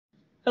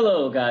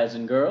Hello, guys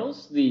and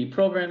girls. The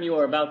program you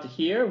are about to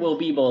hear will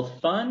be both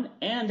fun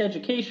and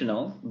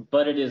educational,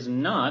 but it is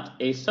not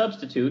a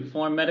substitute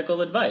for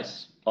medical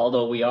advice.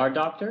 Although we are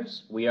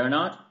doctors, we are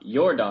not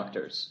your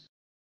doctors.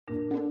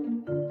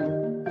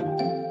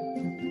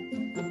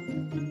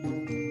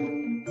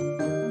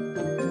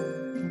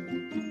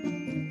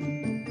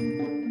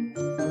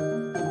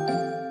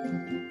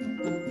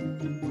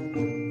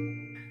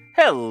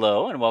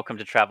 Hello and welcome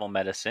to Travel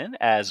Medicine.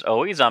 As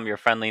always, I'm your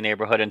friendly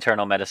neighborhood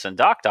internal medicine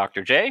doc,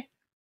 Dr. J.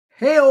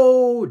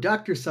 Hey-o,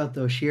 Dr.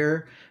 Santhosh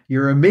here,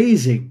 your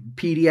amazing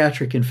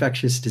pediatric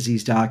infectious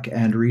disease doc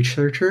and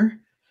researcher.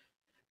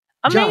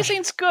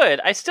 Amazing's good.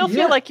 I still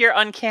feel like you're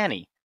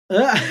uncanny.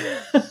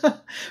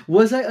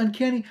 Was I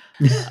uncanny?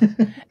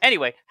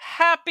 Anyway,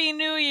 Happy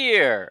New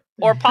Year!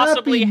 Or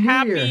possibly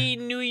Happy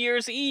New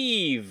Year's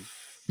Eve.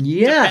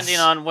 Yes.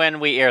 Depending on when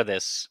we air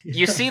this.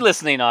 You see,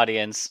 listening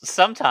audience,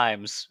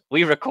 sometimes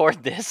we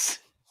record this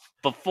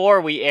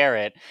before we air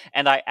it,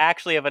 and I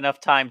actually have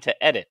enough time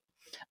to edit.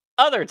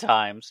 Other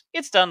times,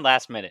 it's done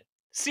last minute.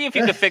 See if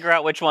you can figure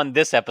out which one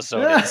this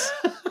episode is.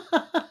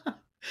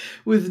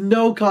 With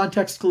no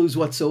context clues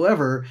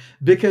whatsoever,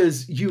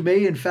 because you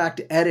may in fact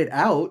edit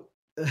out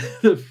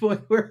the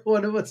point where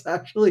one of us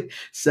actually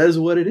says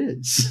what it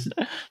is.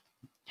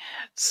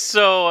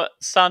 So,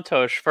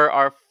 Santhosh, for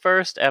our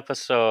first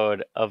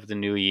episode of the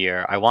new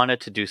year, I wanted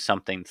to do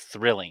something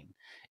thrilling,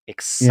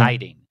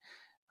 exciting,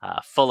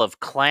 full of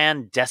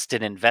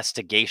clandestine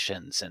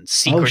investigations and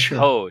secret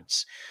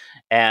codes.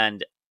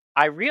 And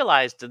I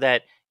realized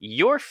that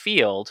your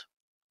field,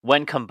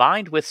 when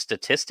combined with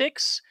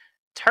statistics,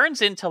 turns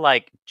into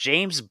like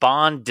James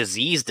Bond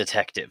disease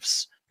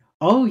detectives.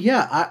 Oh,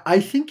 yeah. I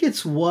think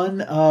it's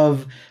one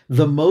of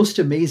the most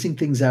amazing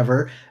things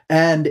ever.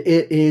 And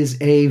it is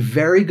a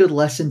very good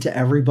lesson to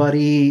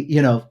everybody.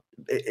 You know,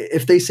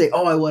 if they say,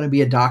 oh, I want to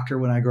be a doctor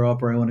when I grow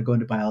up, or I want to go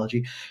into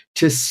biology,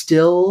 to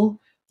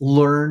still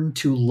learn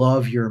to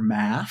love your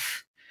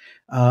math,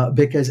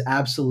 because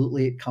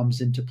absolutely it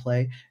comes into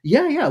play.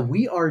 Yeah.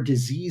 We are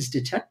disease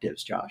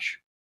detectives, Josh.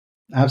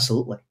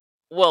 Absolutely.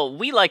 Well,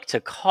 we like to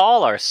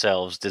call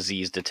ourselves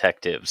disease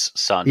detectives,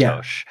 Santhosh.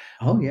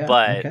 Yeah. Oh, yeah.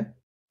 But okay.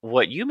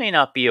 What you may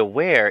not be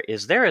aware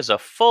is there is a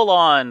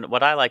full-on,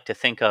 what I like to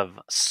think of,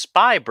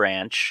 spy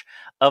branch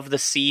of the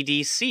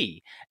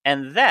CDC.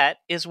 And that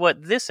is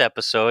what this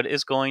episode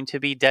is going to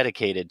be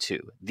dedicated to.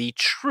 The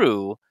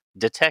true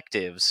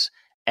detectives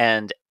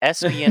and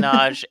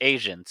espionage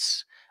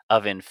agents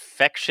of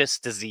infectious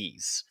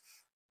disease.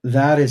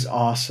 That is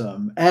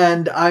awesome.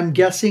 And I'm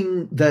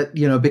guessing that,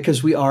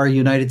 because we are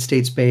United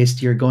States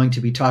based, you're going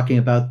to be talking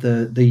about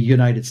the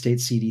United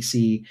States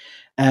CDC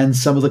and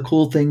some of the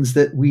cool things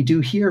that we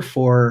do here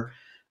for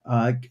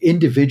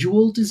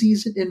individual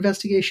disease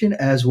investigation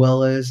as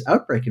well as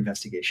outbreak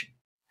investigation.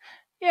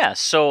 Yeah,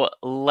 so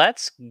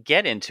let's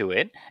get into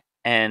it.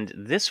 And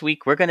this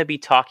week we're going to be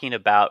talking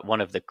about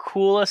one of the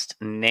coolest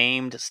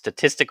named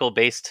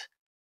statistical-based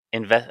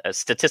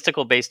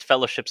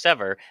fellowships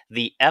ever,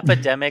 the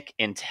Epidemic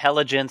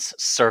Intelligence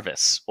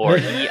Service, or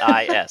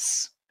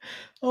EIS.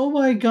 Oh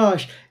my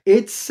gosh.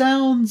 It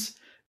sounds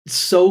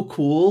so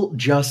cool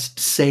just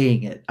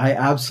saying it. I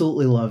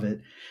absolutely love it.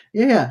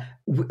 Yeah.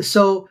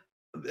 So,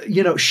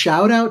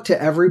 shout out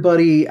to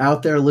everybody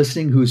out there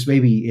listening who's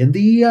maybe in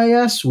the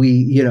EIS.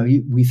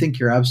 We think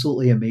you're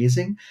absolutely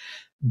amazing.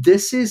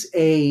 This is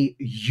a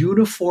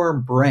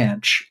uniform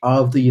branch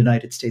of the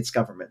United States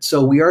government.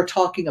 So we are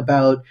talking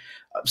about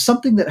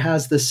something that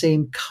has the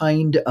same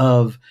kind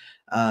of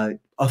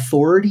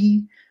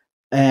authority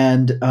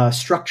and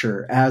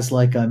structure as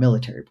like a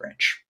military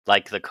branch.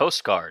 Like the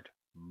Coast Guard,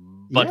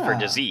 but for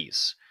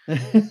disease.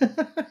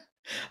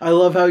 I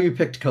love how you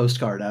picked Coast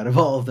Guard out of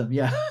all of them.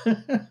 Yeah.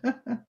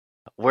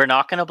 We're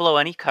not going to blow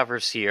any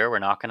covers here. We're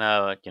not going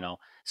to,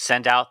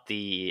 send out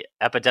the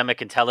Epidemic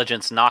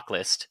Intelligence knock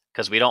list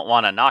because we don't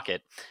want to knock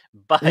it.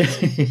 But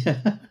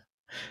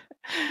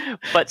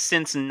But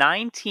since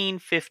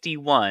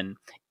 1951,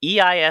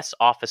 EIS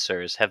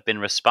officers have been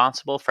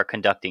responsible for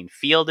conducting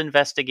field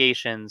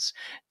investigations,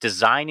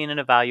 designing and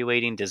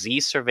evaluating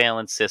disease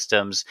surveillance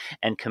systems,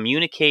 and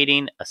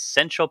communicating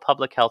essential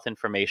public health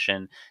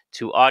information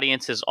to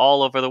audiences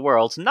all over the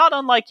world, not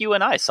unlike you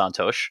and I,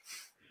 Santhosh.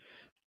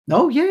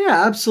 Oh,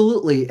 yeah,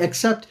 absolutely.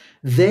 Except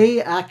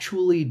they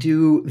actually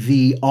do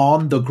the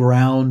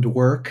on-the-ground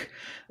work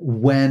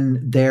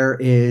when there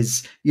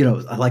is,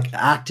 like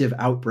active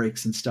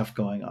outbreaks and stuff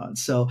going on.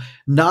 So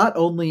not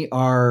only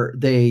are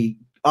they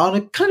on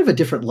a kind of a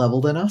different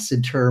level than us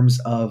in terms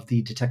of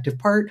the detective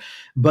part,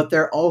 but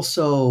they're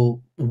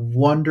also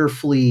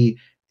wonderfully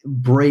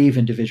brave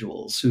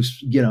individuals who,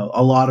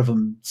 a lot of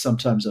them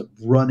sometimes are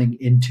running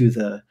into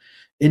the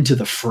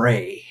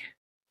fray.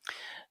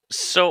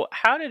 So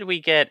how did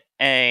we get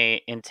an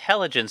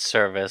intelligence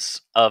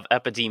service of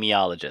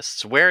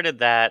epidemiologists? Where did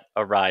that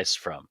arise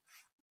from?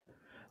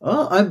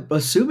 Well, I'm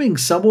assuming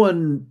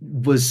someone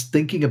was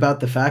thinking about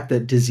the fact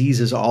that disease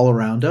is all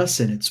around us,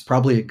 and it's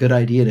probably a good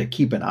idea to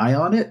keep an eye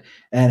on it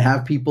and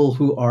have people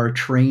who are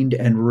trained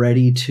and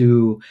ready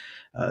to,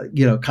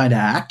 kind of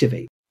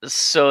activate.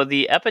 So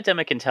the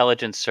Epidemic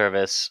Intelligence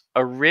Service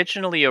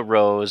originally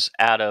arose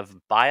out of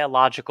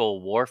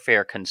biological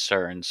warfare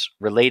concerns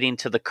relating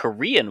to the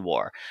Korean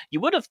War. You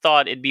would have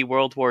thought it'd be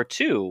World War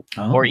II or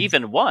Oh,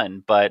 even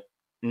one, but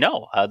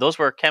no, those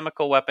were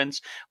chemical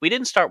weapons. We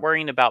didn't start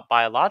worrying about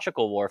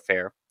biological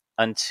warfare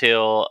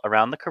until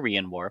around the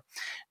Korean War.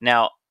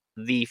 Now,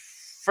 the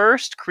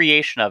first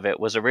creation of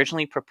it was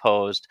originally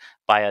proposed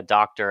by a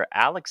Dr.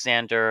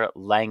 Alexander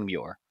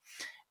Langmuir,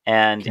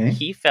 and okay.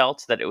 he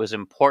felt that it was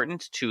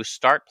important to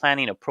start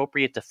planning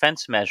appropriate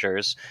defense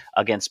measures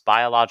against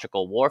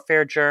biological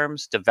warfare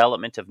germs,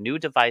 development of new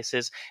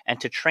devices, and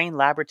to train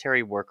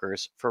laboratory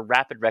workers for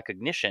rapid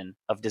recognition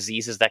of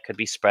diseases that could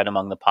be spread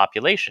among the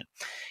population.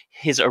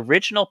 His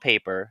original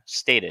paper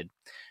stated,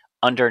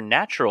 under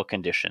natural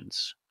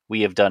conditions,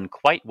 we have done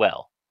quite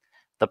well.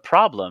 The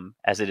problem,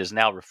 as it is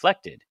now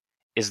reflected,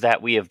 is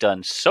that we have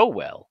done so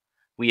well,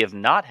 we have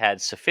not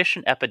had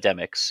sufficient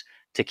epidemics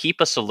to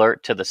keep us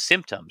alert to the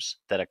symptoms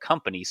that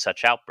accompany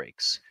such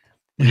outbreaks.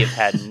 We have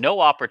had no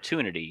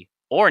opportunity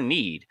or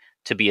need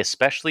to be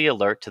especially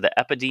alert to the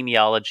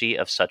epidemiology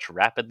of such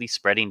rapidly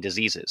spreading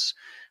diseases.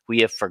 We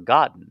have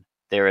forgotten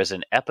there is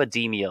an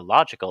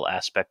epidemiological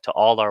aspect to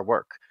all our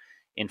work.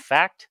 In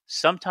fact,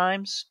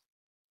 sometimes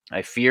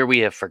I fear we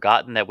have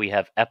forgotten that we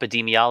have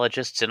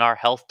epidemiologists in our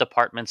health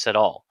departments at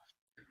all.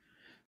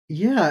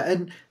 Yeah,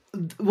 and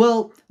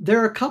well,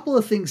 there are a couple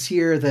of things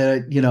here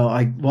that,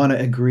 I want to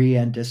agree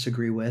and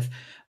disagree with.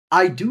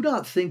 I do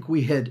not think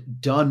we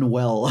had done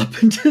well up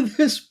until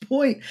this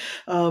point.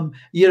 The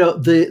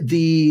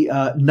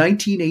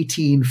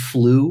 1918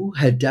 flu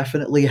had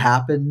definitely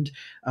happened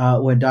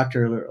when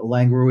Dr.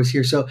 Langmuir was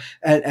here. So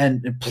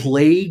and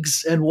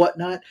plagues and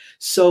whatnot.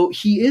 So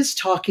he is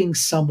talking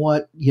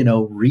somewhat,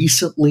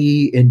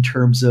 recently in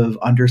terms of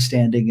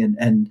understanding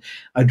and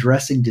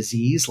addressing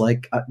disease,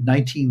 like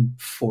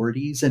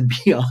 1940s and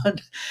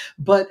beyond.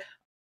 But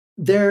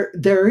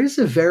there is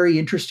a very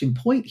interesting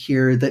point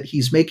here that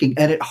he's making,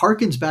 and it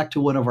harkens back to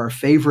one of our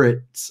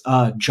favorites,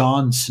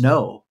 Jon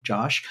Snow,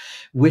 Josh,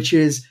 which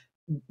is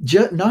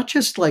not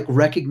just like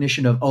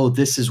recognition of, oh,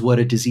 this is what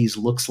a disease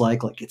looks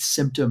like its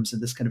symptoms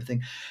and this kind of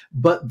thing,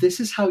 but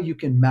this is how you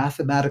can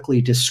mathematically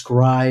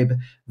describe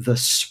the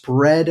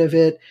spread of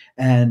it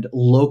and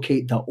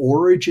locate the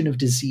origin of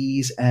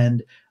disease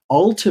and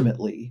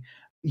ultimately,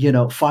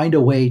 find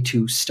a way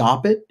to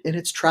stop it in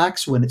its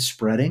tracks when it's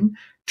spreading,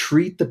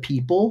 treat the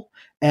people,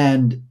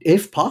 and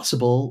if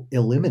possible,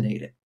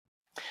 eliminate it.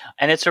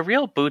 And it's a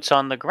real boots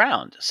on the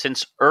ground,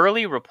 since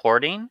early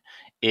reporting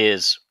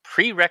is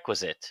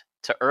prerequisite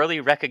to early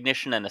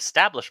recognition and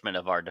establishment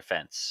of our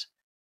defense.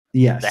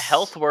 The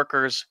health Yes.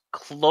 workers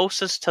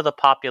closest to the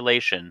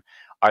population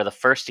are the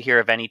first to hear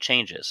of any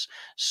changes.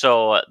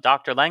 So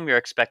Dr. Langmuir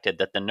expected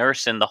that the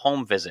nurse in the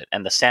home visit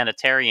and the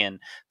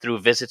sanitarian through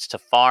visits to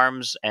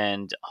farms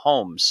and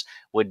homes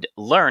would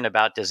learn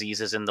about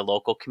diseases in the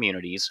local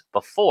communities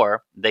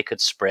before they could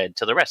spread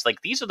to the rest.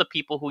 Like, these are the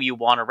people who you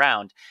want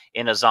around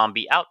in a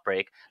zombie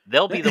outbreak.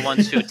 They'll be the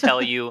ones who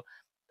tell you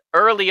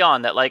early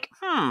on that, like,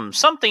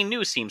 something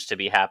new seems to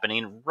be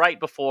happening right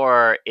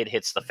before it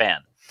hits the fan.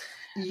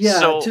 Yeah,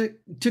 So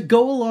to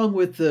go along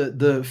with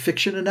the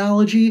fiction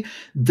analogy,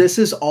 this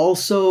is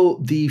also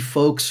the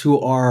folks who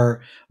are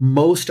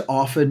most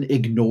often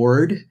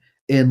ignored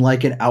in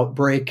like an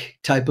outbreak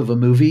type of a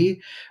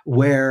movie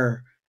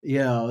where,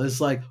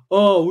 it's like,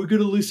 oh, we're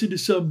gonna listen to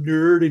some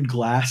nerd in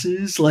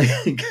glasses. Like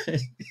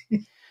yeah,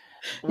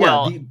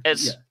 Well,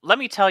 let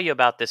me tell you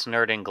about this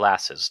nerd in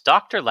glasses.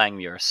 Dr.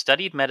 Langmuir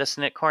studied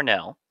medicine at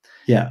Cornell,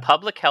 yeah.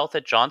 public health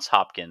at Johns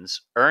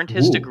Hopkins, earned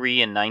his Ooh.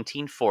 degree in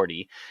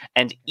 1940,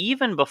 and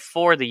even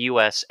before the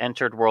U.S.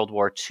 entered World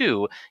War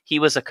II, he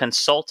was a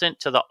consultant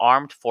to the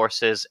Armed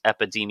Forces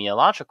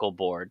Epidemiological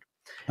Board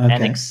and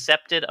Okay.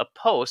 accepted a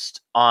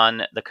post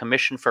on the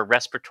Commission for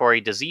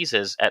Respiratory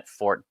Diseases at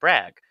Fort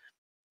Bragg.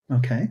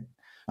 Okay.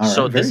 All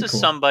So right, this very is cool.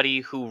 somebody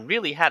who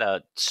really had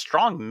a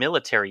strong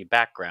military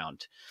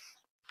background.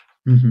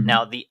 Mhm.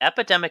 Now, the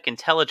Epidemic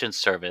Intelligence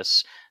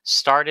Service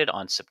started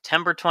on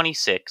September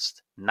 26th,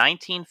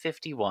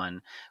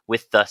 1951,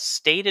 with the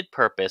stated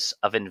purpose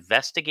of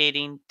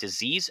investigating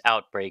disease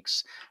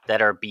outbreaks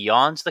that are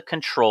beyond the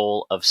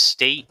control of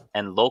state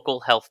and local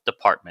health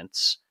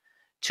departments,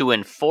 to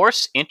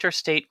enforce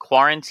interstate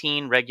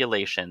quarantine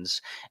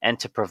regulations, and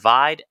to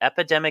provide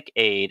epidemic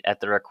aid at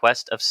the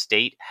request of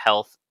state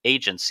health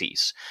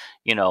agencies.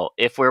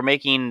 If we're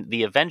making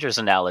the Avengers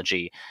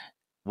analogy,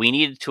 we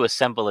needed to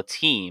assemble a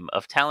team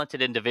of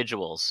talented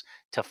individuals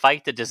to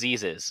fight the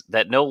diseases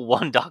that no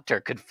one doctor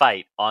could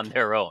fight on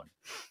their own.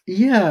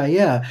 Yeah,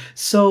 yeah.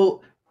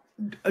 So,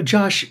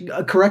 Josh,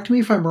 correct me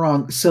if I'm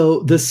wrong.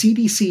 So the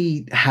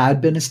CDC had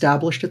been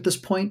established at this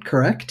point,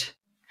 correct?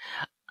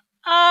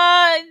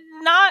 Uh,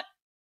 Not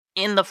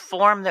in the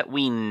form that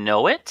we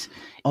know it.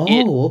 It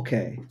Oh,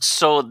 okay.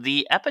 So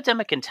the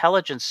Epidemic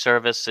Intelligence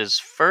Service's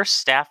first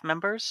staff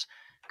members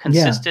Yeah.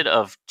 consisted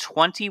of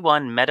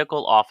 21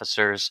 medical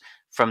officers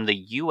from the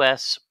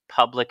U.S.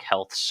 Public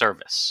Health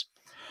Service.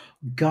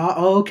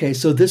 Oh, okay.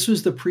 So this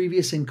was the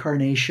previous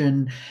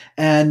incarnation.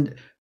 And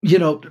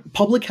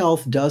public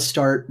health does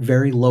start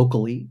very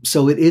locally.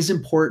 So it is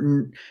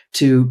important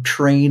to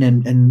train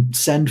and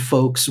send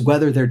folks,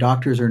 whether they're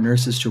doctors or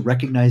nurses, to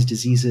recognize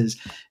diseases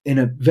in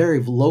a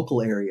very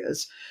local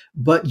areas.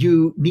 But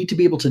you need to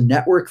be able to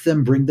network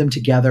them, bring them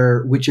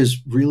together, which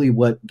is really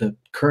what the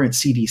current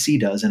CDC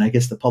does, and I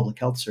guess the Public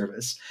Health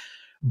Service.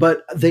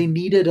 But they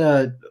needed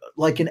an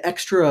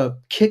extra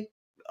kick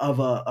of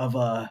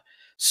a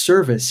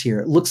service here.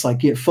 It looks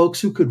like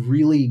folks who could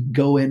really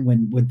go in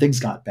when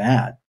things got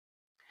bad.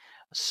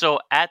 So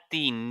at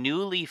the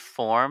newly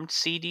formed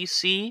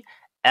CDC,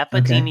 Okay.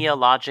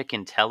 epidemiologic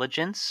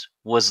intelligence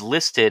was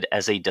listed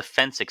as a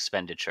defense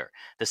expenditure.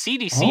 The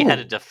CDC had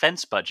a Oh,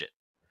 defense budget.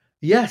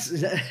 yes.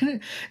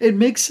 It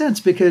makes sense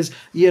because,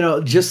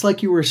 just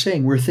like you were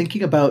saying, we're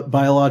thinking about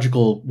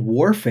biological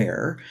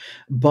warfare,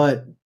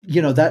 but,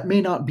 that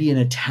may not be an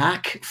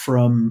attack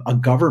from a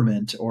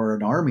government or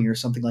an army or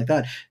something like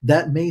that.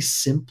 That may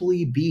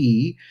simply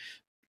be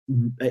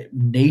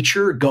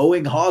nature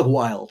going hog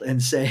wild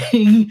and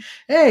saying,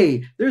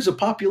 hey, there's a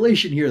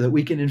population here that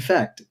we can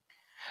infect.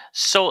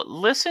 So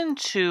listen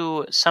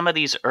to some of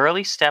these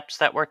early steps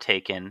that were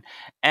taken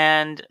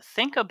and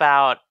think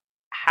about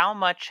how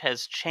much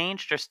has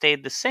changed or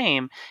stayed the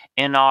same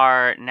in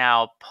our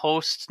now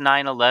post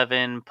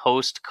 9/11,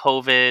 post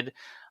COVID,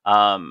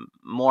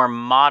 more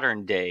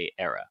modern day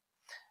era.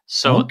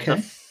 So the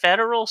Okay.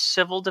 Federal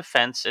Civil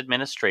Defense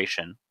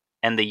Administration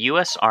and the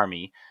U.S.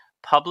 Army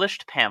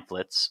published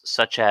pamphlets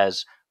such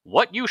as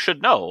What You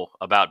Should Know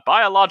About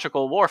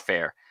Biological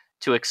Warfare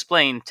to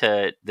explain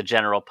to the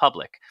general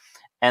public.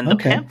 And the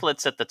Okay.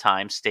 pamphlets at the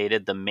time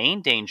stated the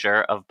main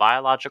danger of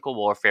biological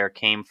warfare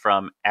came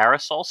from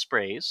aerosol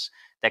sprays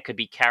that could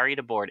be carried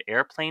aboard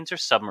airplanes or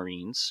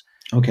submarines,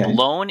 Okay.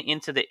 blown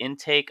into the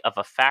intake of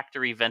a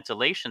factory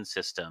ventilation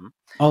system.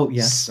 Oh,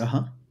 yes. S-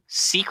 Uh-huh.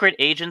 Secret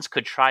agents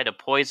could try to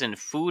poison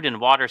food and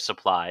water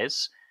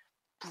supplies.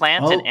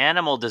 Plant and Oh,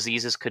 animal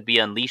diseases could be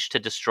unleashed to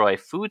destroy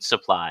food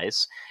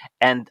supplies.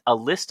 And a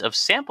list of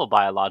sample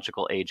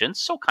biological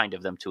agents, so kind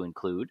of them to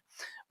include,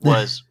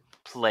 was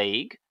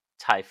plague,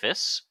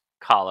 typhus,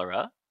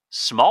 cholera,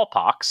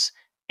 smallpox,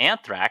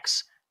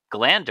 anthrax,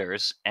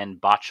 glanders, and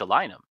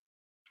botulinum.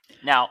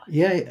 Now,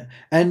 yeah.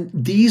 And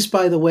these,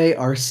 by the way,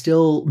 are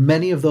still,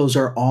 many of those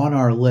are on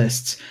our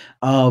lists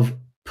of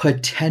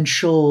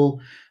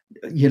potential,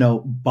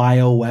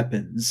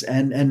 bioweapons.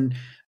 And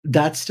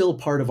that's still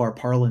part of our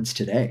parlance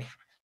today.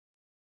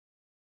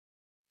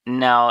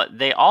 Now,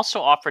 they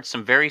also offered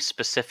some very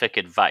specific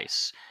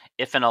advice.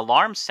 If an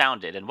alarm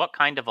sounded, and what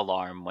kind of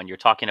alarm when you're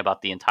talking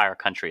about the entire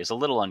country is a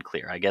little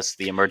unclear. I guess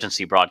the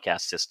emergency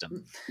broadcast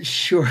system.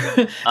 Sure.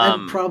 And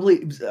Um,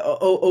 probably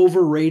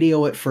over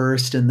radio at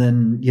first and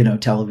then,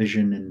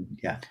 television and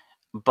yeah.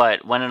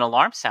 but when an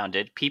alarm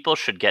sounded, people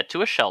should get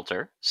to a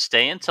shelter,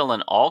 stay until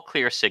an all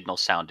clear signal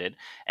sounded,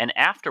 and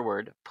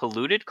afterward,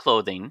 polluted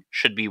clothing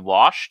should be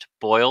washed,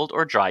 boiled,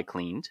 or dry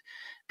cleaned.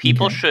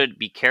 People Okay. should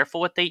be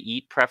careful what they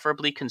eat,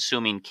 preferably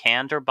consuming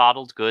canned or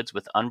bottled goods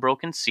with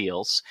unbroken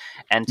seals,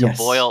 and to Yes.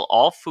 boil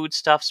all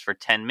foodstuffs for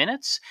 10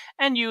 minutes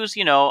and use,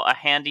 a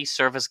handy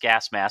service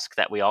gas mask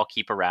that we all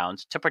keep around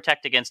to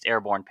protect against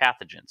airborne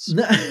pathogens.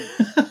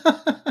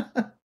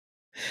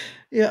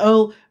 Yeah.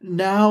 Oh,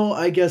 now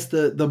I guess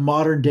the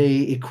modern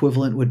day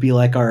equivalent would be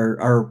like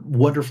our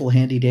wonderful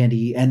handy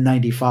dandy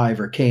N95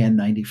 or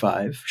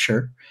KN95.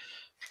 Sure.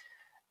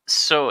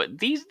 So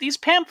these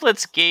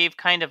pamphlets gave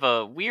kind of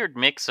a weird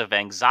mix of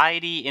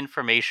anxiety,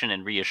 information,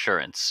 and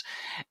reassurance.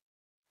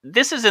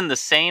 This is in the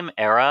same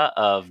era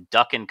of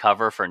duck and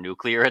cover for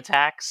nuclear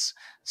attacks.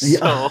 Yeah.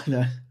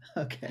 So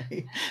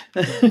Okay.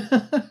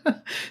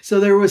 So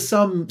there was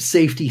some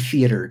safety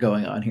theater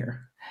going on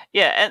here.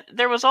 yeah, and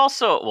there was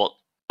also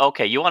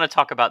okay, you want to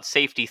talk about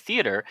safety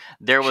theater?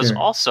 There was Sure.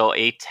 also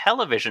a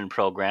television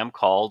program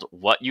called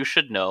What You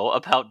Should Know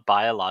About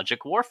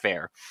Biologic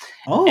Warfare.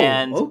 Oh,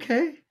 And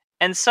okay.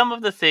 some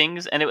of the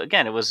things, and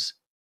again, it was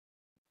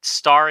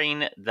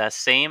starring the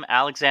same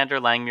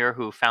Alexander Langmuir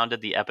who founded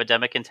the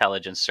Epidemic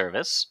Intelligence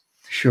Service.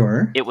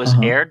 Sure. It was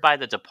Uh-huh. aired by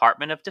the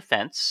Department of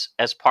Defense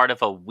as part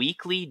of a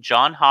weekly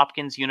Johns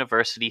Hopkins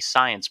University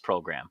science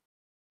program.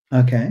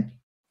 Okay.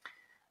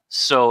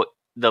 So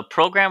the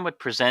program would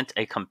present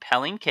a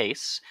compelling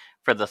case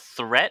for the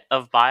threat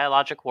of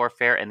biologic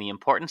warfare and the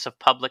importance of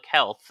public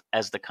health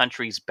as the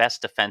country's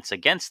best defense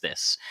against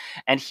this.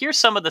 And here's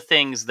some of the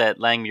things that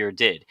Langmuir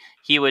did.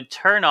 He would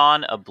turn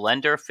on a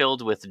blender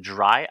filled with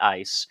dry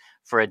ice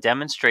for a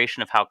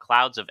demonstration of how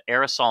clouds of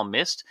aerosol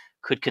mist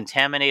could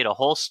contaminate a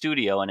whole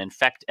studio and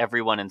infect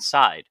everyone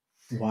inside.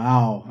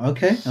 Wow.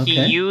 Okay. He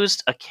Okay.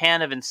 used a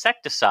can of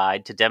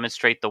insecticide to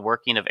demonstrate the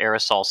working of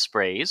aerosol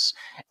sprays.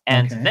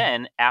 And Okay.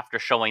 then, after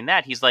showing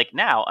that, he's like,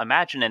 now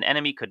imagine an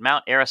enemy could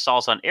mount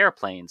aerosols on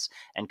airplanes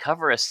and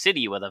cover a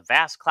city with a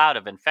vast cloud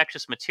of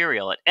infectious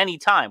material at any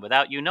time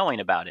without you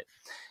knowing about it.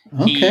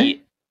 Okay.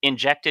 He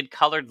injected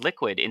colored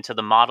liquid into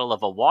the model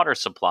of a water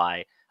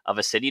supply of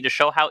a city to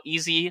show how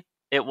easy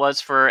it was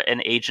for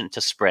an agent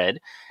to spread.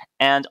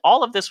 And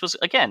all of this was,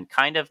 again,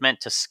 kind of meant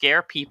to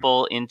scare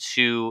people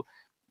into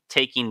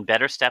taking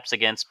better steps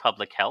against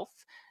public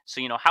health.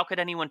 So, how could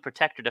anyone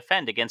protect or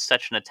defend against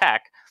such an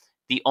attack?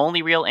 The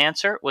only real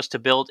answer was to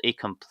build a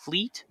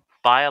complete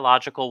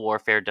biological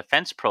warfare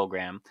defense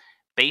program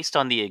based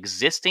on the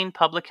existing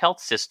public health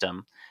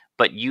system,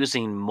 but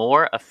using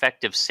more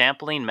effective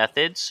sampling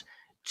methods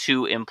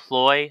to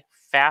employ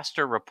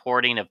faster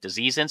reporting of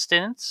disease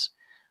incidents,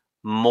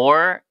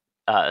 more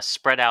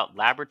spread out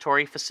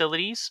laboratory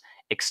facilities,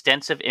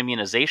 extensive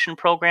immunization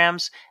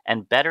programs,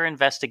 and better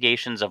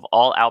investigations of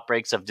all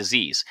outbreaks of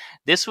disease.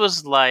 This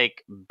was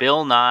like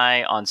Bill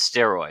Nye on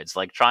steroids,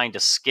 like trying to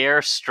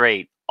scare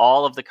straight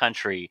all of the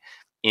country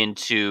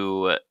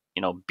into,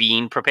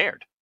 being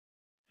prepared.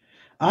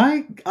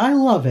 I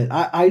love it.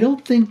 I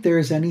don't think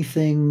there's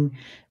anything,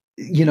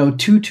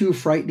 too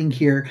frightening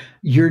here.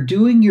 You're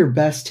doing your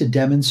best to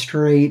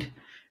demonstrate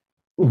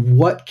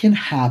what can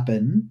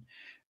happen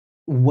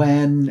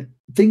when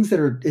things that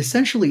are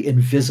essentially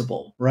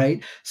invisible,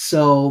 right?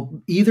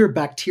 So either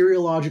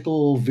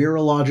bacteriological,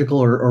 virological,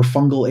 or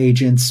fungal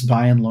agents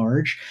by and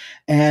large,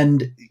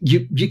 and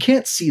you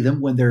can't see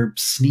them when they're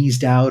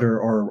sneezed out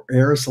or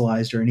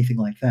aerosolized or anything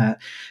like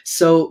that.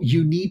 So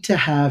you need to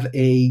have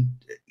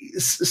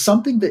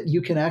something that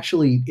you can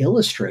actually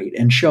illustrate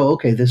and show,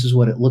 okay, this is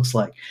what it looks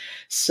like.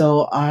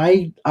 So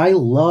I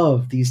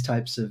love these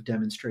types of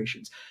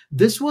demonstrations.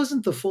 This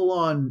wasn't the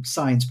full-on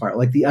science part,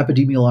 like the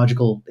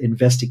epidemiological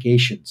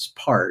investigations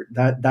part.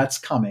 That's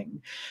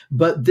coming.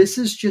 But this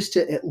is just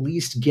to at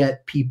least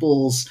get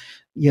people's,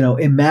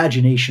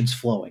 imaginations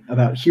flowing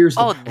about here's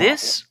the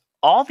problem.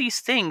 All these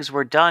things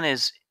were done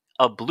as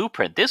a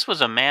blueprint. This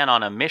was a man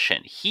on a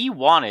mission. He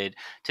wanted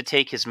to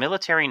take his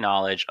military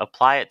knowledge,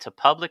 apply it to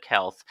public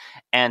health,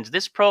 and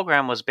this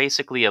program was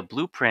basically a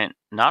blueprint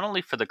not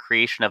only for the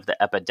creation of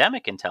the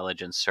Epidemic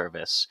Intelligence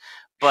Service,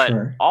 but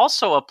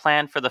also a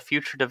plan for the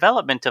future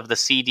development of the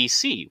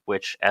CDC,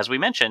 which, as we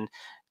mentioned,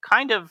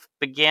 kind of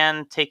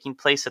began taking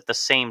place at the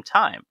same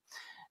time.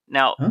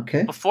 Now,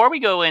 before we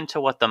go into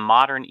what the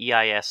modern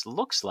EIS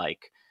looks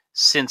like,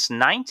 since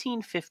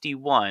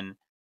 1951,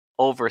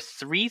 over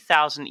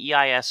 3,000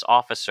 EIS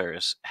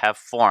officers have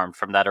formed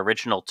from that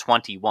original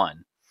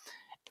 21,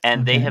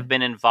 and they have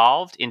been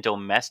involved in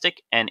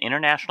domestic and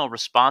international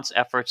response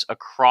efforts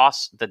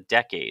across the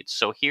decades.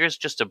 So here's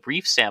just a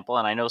brief sample,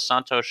 and I know,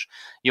 Santhosh,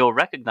 you'll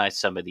recognize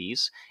some of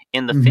these.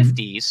 In the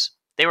 50s,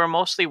 they were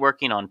mostly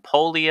working on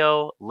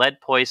polio,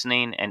 lead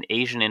poisoning, and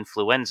Asian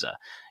influenza,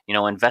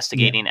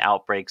 investigating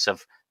outbreaks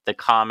of the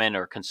common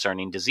or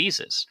concerning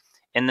diseases.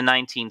 In the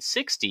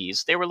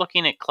 1960s, they were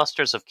looking at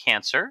clusters of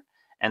cancer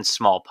and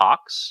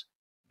smallpox.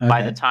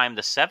 By the time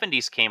the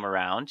 70s came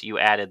around, you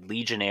added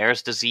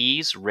Legionnaire's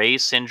disease,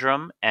 Ray's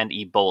syndrome, and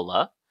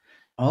Ebola.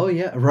 Oh,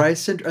 yeah, Ray's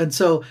syndrome. And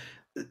so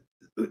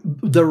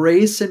the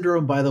Ray's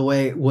syndrome, by the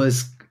way,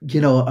 was,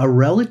 a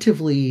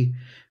relatively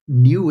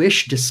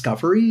newish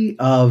discovery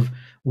of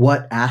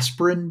what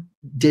aspirin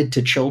did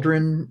to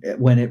children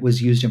when it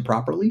was used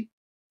improperly.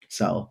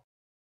 So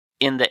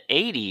in the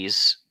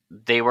 80s,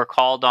 they were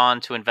called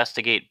on to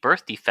investigate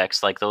birth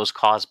defects like those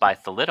caused by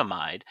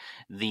thalidomide,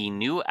 the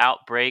new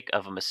outbreak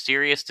of a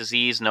mysterious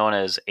disease known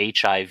as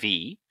HIV,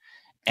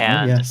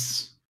 and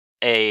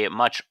a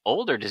much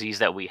older disease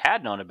that we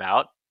had known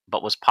about,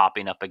 but was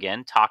popping up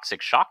again,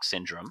 toxic shock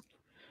syndrome.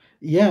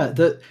 Yeah,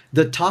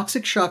 the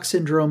toxic shock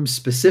syndrome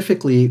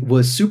specifically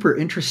was super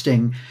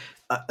interesting.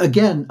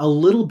 Again, a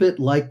little bit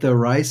like the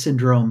Rye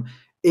syndrome.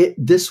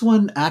 This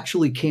one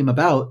actually came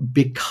about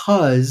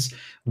because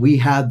we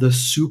had the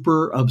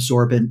super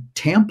absorbent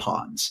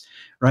tampons,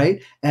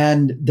 right?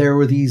 And there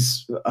were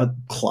a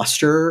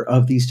cluster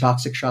of these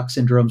toxic shock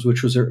syndromes,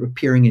 which was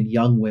appearing in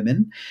young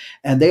women.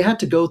 And they had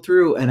to go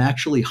through and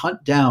actually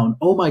hunt down,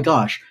 oh my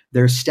gosh,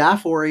 there's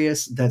Staph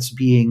aureus that's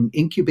being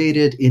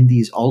incubated in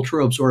these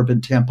ultra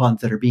absorbent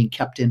tampons that are being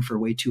kept in for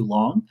way too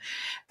long.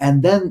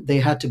 And then they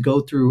had to go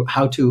through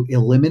how to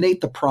eliminate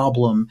the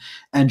problem.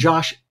 And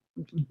Josh,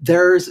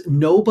 there's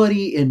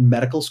nobody in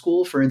medical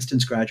school, for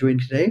instance, graduating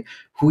today,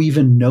 who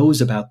even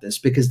knows about this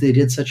because they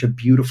did such a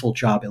beautiful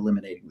job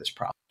eliminating this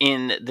problem.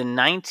 In the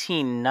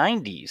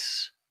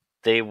 1990s,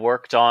 they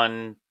worked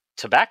on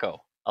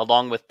tobacco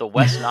along with the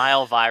West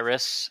Nile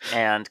virus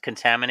and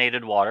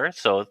contaminated water.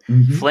 So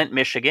Flint,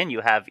 Michigan,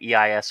 you have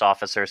EIS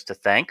officers to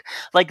thank.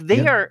 Like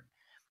they are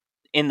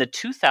in the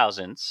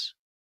 2000s.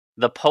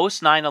 The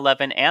post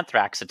 9/11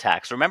 anthrax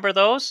attacks. Remember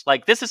those?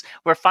 Like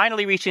we're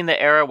finally reaching the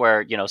era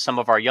where, some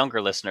of our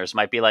younger listeners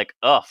might be like,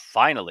 oh,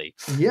 finally.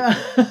 Yeah.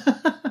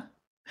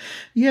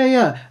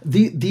 Yeah.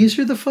 These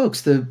are the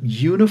folks, the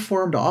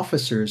uniformed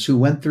officers who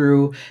went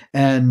through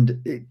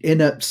and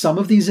some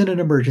of these in an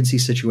emergency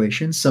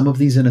situation, some of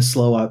these in a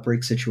slow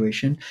outbreak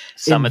situation.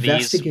 Some of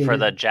these for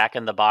the Jack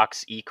in the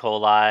Box E.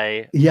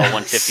 coli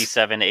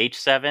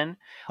 0157H7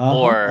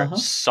 or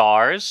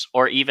SARS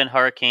or even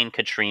Hurricane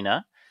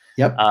Katrina.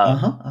 Yep.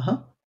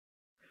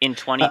 In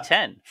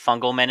 2010,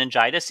 fungal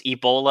meningitis,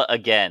 Ebola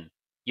again.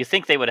 You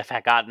think they would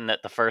have gotten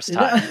it the first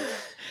time?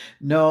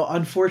 No,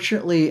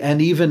 unfortunately,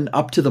 and even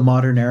up to the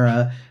modern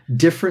era,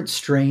 different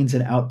strains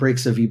and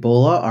outbreaks of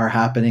Ebola are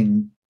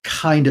happening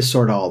kind of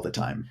sort of all the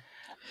time.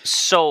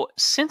 So,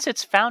 since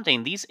its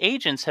founding, these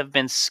agents have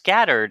been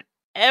scattered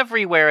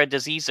everywhere a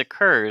disease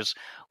occurs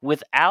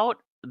without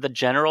the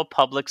general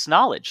public's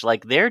knowledge.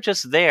 Like they're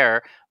just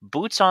there,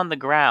 boots on the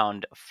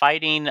ground,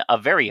 fighting a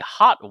very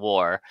hot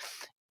war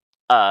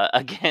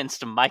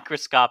against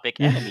microscopic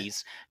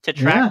enemies to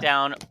track Yeah.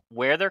 down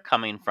where they're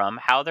coming from,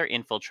 how they're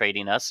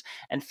infiltrating us,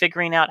 and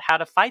figuring out how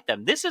to fight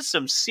them. This is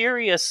some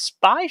serious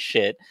spy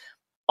shit,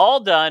 all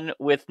done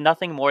with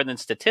nothing more than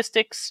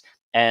statistics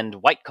and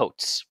white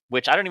coats,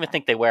 which I don't even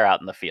think they wear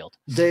out in the field.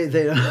 They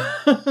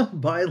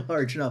by and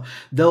large, no,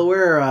 they'll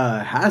wear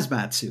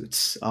hazmat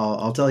suits.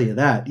 I'll tell you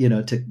that,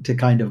 to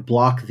kind of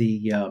block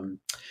the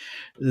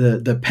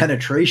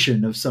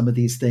penetration of some of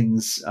these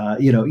things,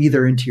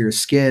 either into your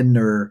skin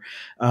or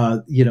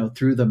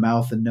through the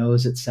mouth and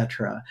nose,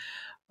 etc.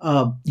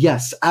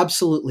 Yes,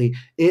 absolutely.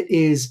 It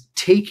is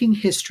taking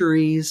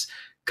histories,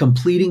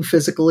 completing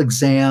physical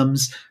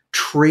exams,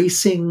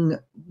 tracing,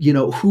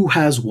 who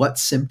has what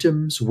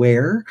symptoms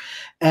where.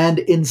 And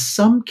in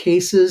some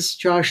cases,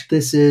 Josh,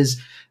 this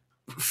is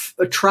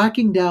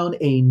tracking down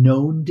a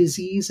known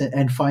disease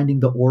and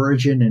finding the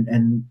origin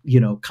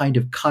and kind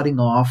of cutting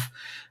off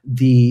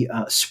the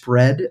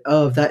spread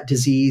of that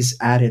disease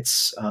at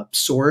its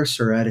source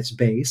or at its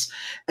base.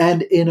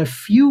 And in a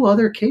few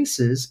other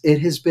cases, it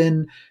has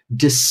been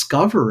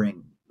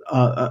discovering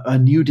a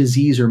new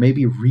disease or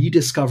maybe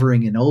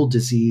rediscovering an old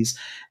disease,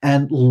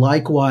 and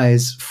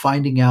likewise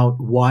finding out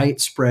why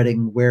it's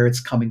spreading, where it's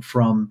coming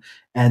from,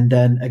 and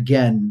then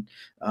again,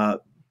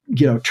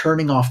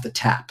 turning off the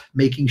tap,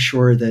 making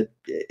sure that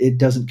it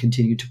doesn't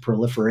continue to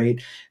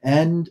proliferate,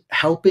 and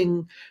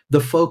helping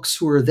the folks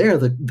who are there,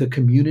 the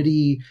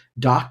community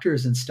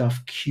doctors and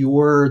stuff,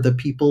 cure the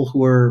people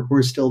who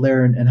are still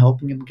there and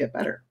helping them get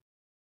better.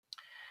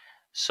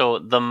 So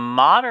the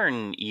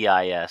modern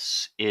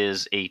EIS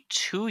is a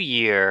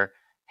 2-year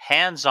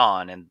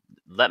hands-on, and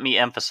let me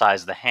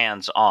emphasize the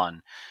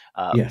hands-on,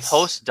 Yes.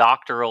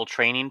 postdoctoral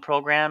training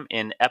program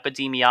in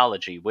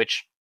epidemiology,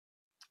 which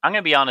I'm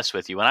going to be honest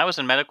with you, when I was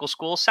in medical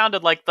school,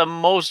 sounded like the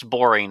most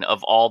boring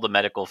of all the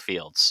medical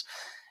fields.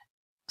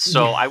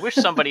 So I wish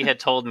somebody had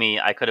told me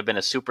I could have been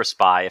a super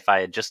spy if I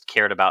had just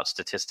cared about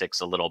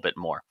statistics a little bit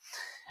more.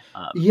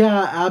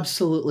 Yeah,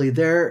 absolutely.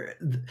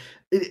 It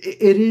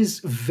is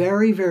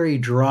very, very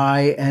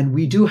dry, and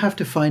we do have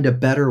to find a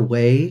better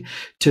way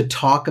to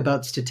talk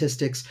about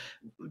statistics.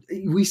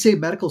 We say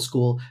medical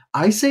school.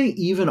 I say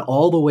even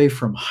all the way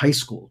from high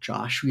school,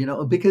 Josh,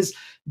 because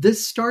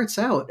this starts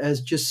out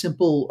as just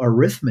simple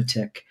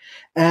arithmetic,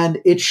 and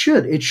it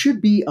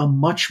should be a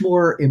much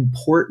more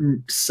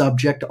important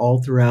subject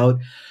all throughout,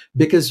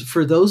 because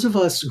for those of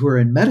us who are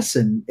in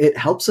medicine, it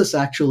helps us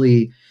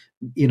actually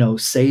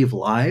save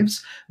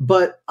lives.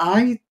 But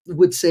I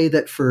would say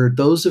that for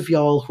those of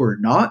y'all who are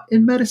not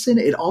in medicine,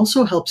 it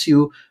also helps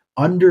you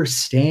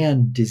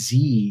understand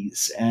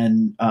disease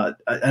and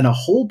a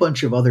whole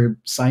bunch of other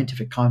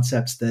scientific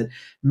concepts that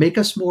make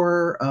us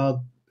more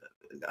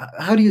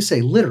how do you say,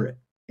 literate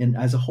in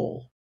as a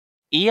whole.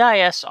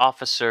 EIS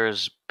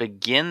officers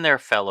begin their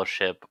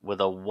fellowship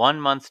with a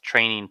 1-month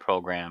training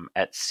program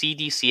at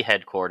CDC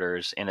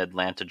headquarters in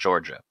Atlanta,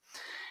 Georgia.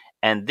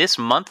 And this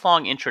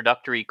month-long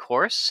introductory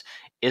course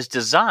is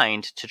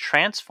designed to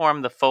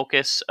transform the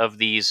focus of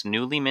these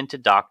newly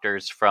minted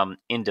doctors from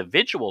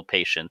individual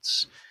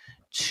patients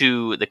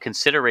to the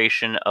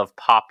consideration of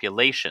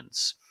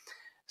populations.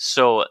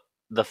 So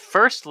the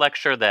first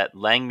lecture that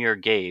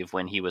Langmuir gave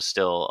when he was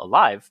still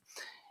alive,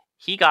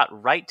 he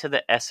got right to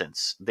the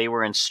essence. They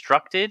were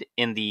instructed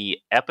in the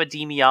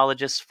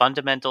epidemiologist's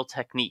fundamental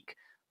technique,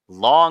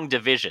 long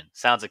division.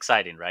 Sounds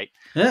exciting, right?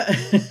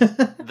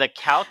 The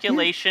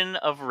calculation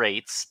of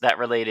rates that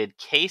related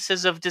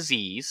cases of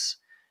disease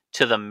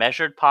to the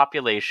measured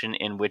population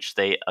in which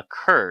they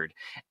occurred.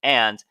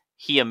 And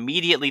he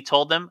immediately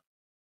told them,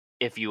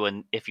 if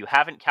you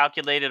haven't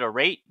calculated a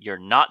rate, you're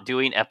not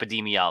doing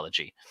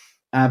epidemiology.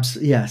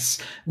 Yes.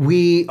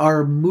 We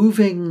are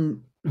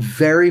moving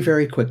very,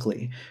 very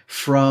quickly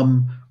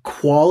from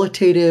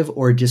qualitative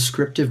or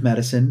descriptive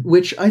medicine,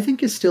 which I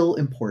think is still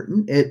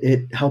important.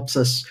 It helps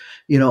us,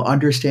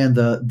 understand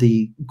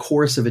the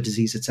course of a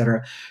disease, et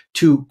cetera,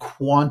 to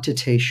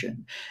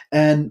quantitation.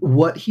 And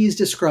what he's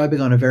describing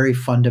on a very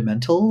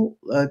fundamental,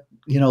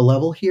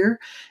 level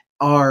here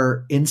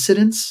are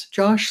incidents,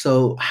 Josh.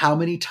 So how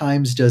many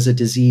times does a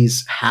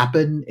disease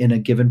happen in a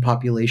given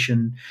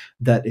population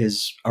that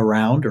is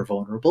around or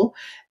vulnerable?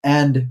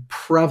 And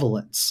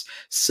prevalence.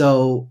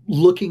 So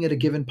looking at a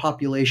given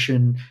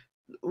population,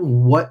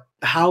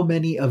 how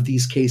many of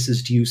these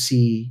cases do you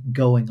see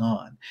going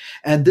on?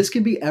 And this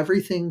can be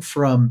everything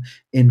from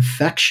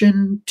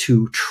infection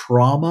to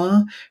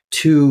trauma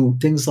to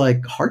things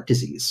like heart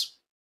disease.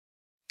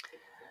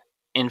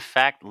 In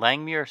fact,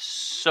 Langmuir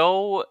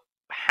so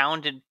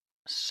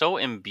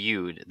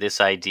imbued this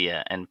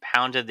idea and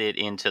pounded it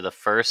into the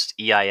first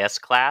EIS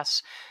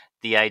class,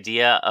 the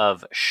idea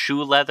of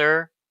shoe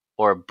leather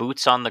or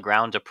boots on the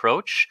ground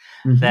approach,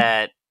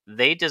 that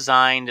they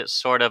designed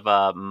sort of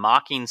a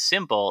mocking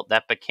symbol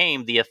that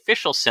became the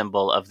official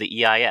symbol of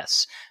the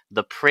EIS,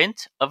 the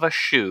print of a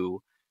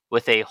shoe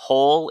with a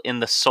hole in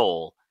the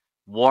sole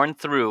worn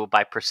through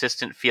by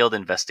persistent field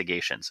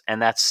investigations.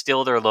 And that's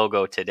still their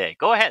logo today.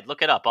 Go ahead,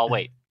 look it up. I'll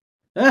wait.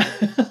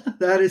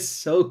 That is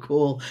so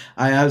cool.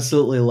 I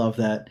absolutely love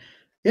that.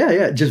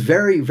 Yeah. Just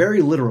very,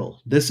 very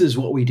literal. This is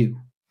what we do.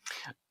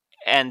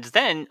 And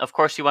then, of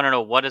course, you want to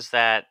know, what does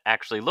that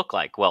actually look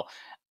like? Well,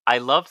 I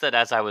love that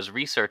as I was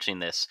researching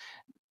this,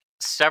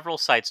 several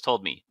sites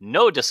told me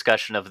no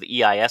discussion of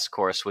the EIS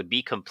course would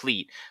be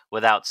complete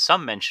without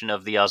some mention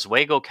of the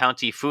Oswego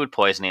County food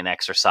poisoning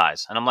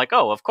exercise. And I'm like,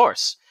 oh, of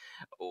course.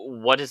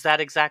 What is that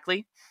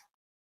exactly?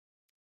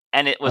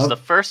 And it was the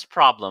first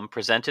problem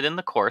presented in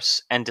the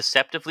course, and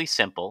deceptively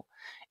simple.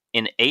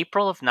 In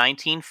April of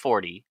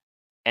 1940,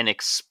 an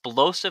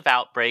explosive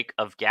outbreak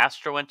of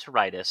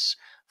gastroenteritis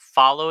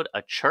followed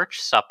a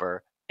church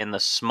supper in the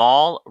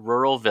small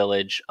rural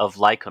village of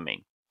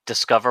Lycoming.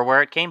 Discover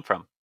where it came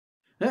from.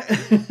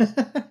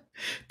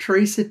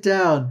 Trace it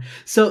down.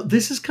 So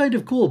this is kind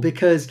of cool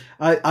because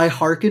I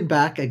hearken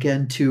back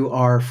again to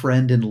our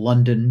friend in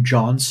London,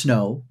 John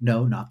Snow.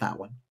 No, not that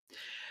one.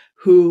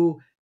 Who,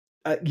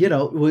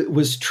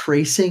 was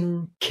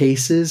tracing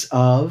cases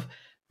of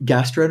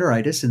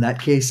gastroenteritis. In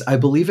that case, I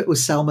believe it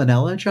was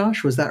salmonella,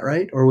 Josh. Was that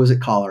right? Or was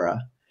it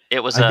cholera?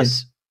 It was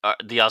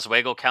the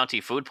Oswego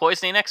County food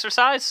poisoning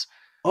exercise?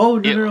 Oh,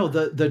 no.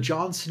 The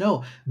John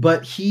Snow.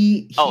 But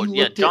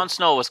John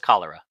Snow was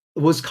cholera.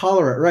 Was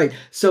cholera, right.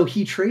 So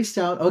he traced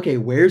out, okay,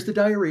 where's the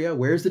diarrhea?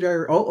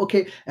 Oh,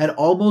 okay. And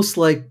almost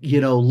like,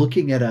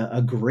 looking at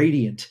a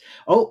gradient.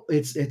 Oh,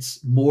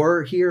 it's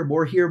more here,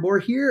 more here, more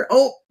here.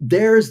 Oh,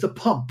 there's the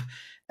pump.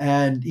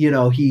 And,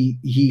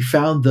 he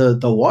found the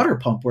water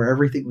pump where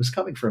everything was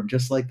coming from,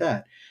 just like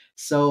that.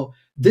 So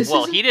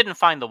he didn't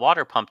find the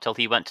water pump till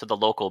he went to the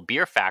local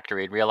beer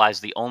factory and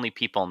realized the only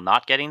people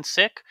not getting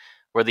sick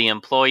were the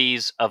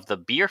employees of the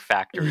beer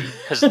factory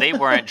because they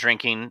weren't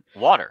drinking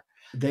water.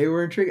 They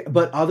were intrigued,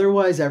 but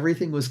otherwise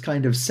everything was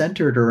kind of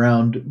centered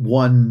around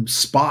one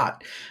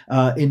spot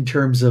in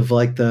terms of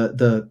like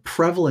the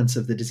prevalence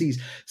of the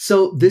disease.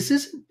 So this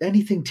isn't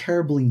anything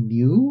terribly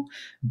new,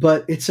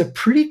 but it's a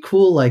pretty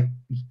cool, like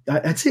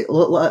I'd say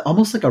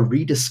almost like a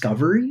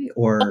rediscovery.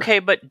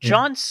 But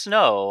John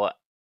Snow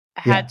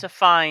had to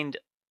find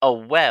a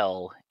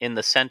well in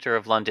the center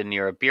of London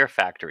near a beer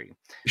factory.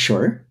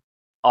 Sure.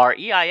 Our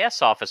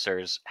EIS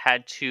officers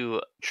had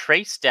to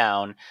trace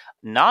down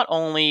not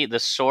only the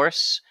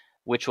source,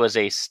 which was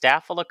a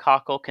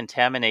staphylococcal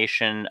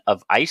contamination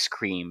of ice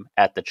cream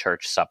at the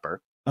church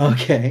supper.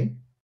 Okay.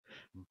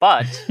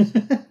 But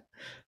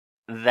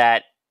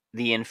that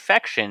the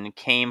infection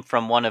came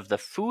from one of the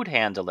food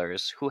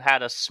handlers who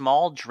had a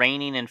small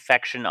draining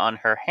infection on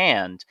her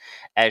hand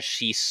as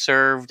she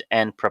served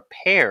and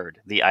prepared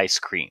the ice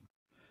cream.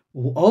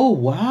 Oh,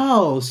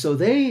 wow. So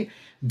they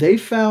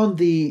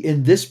found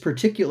in this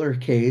particular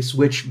case,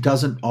 which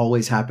doesn't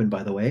always happen,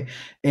 by the way,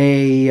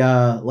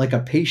 like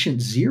a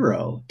patient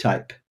zero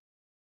type.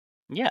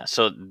 Yeah,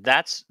 so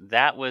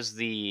that was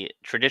the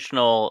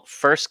traditional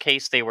first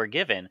case they were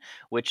given,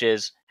 which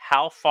is,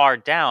 how far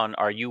down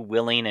are you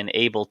willing and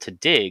able to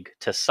dig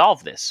to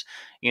solve this?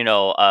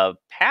 A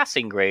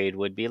passing grade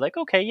would be like,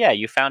 okay, yeah,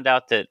 you found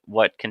out that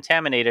what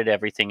contaminated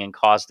everything and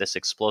caused this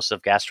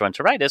explosive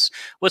gastroenteritis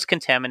was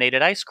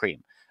contaminated ice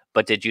cream.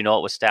 But did you know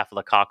it was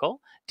staphylococcal?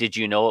 Did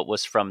you know it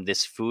was from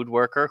this food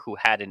worker who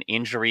had an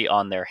injury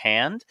on their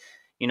hand?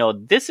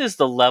 This is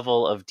the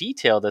level of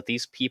detail that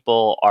these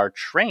people are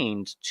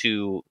trained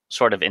to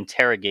sort of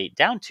interrogate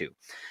down to.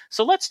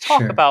 So let's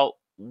talk about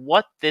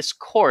what this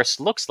course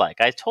looks like.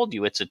 I told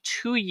you it's a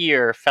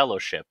 2-year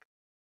fellowship.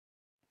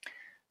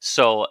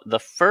 So the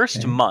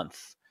first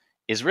month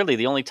is really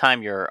the only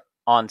time you're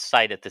on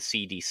site at the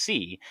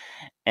CDC,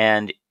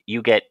 and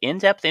you get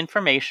in-depth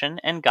information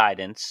and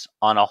guidance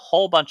on a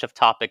whole bunch of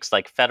topics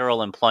like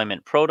federal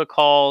employment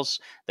protocols,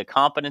 the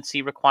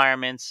competency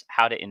requirements,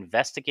 how to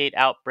investigate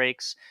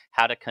outbreaks,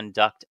 how to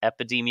conduct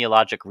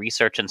epidemiologic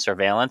research and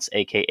surveillance,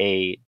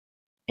 aka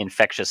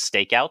infectious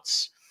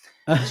stakeouts,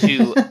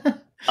 to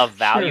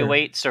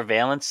evaluate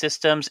surveillance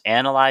systems,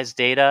 analyze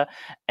data,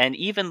 and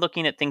even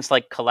looking at things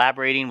like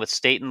collaborating with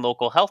state and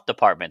local health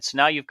departments.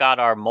 Now you've got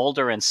our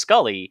Mulder and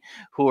Scully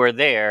who are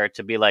there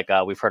to be like,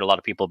 we've heard a lot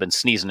of people have been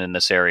sneezing in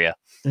this area.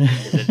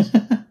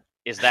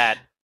 Is that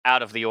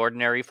out of the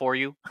ordinary for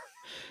you?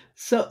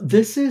 So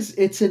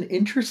it's an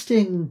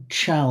interesting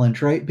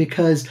challenge, right?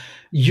 Because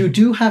you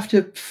do have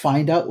to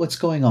find out what's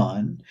going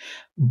on,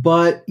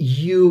 but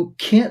you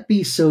can't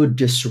be so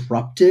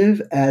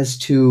disruptive as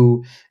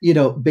to,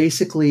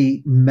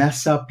 basically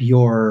mess up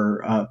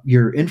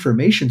your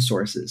information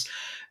sources.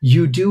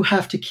 You do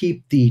have to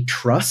keep the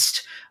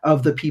trust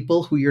of the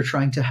people who you're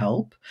trying to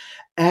help.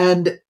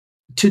 And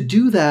to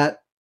do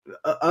that,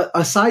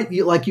 aside,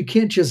 you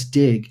can't just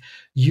dig.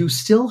 You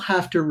still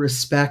have to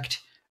respect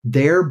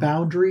their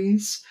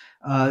boundaries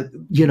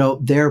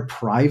their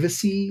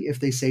privacy if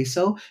they say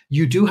so.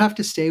 You do have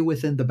to stay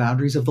within the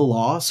boundaries of the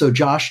law. So,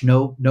 Josh,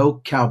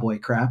 no cowboy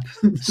crap.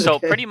 So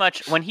Okay? pretty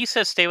much when he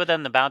says stay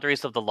within the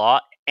boundaries of the law,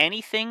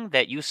 anything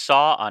that you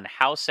saw on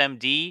House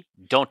MD,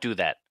 don't do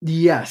that.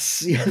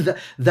 Yes, yeah,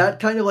 that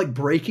kind of like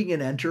breaking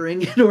and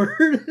entering in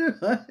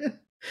order.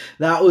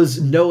 That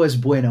was no es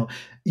bueno.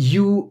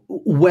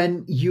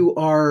 When you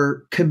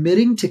are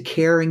committing to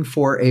caring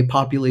for a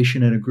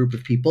population and a group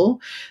of people,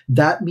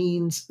 that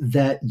means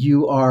that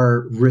you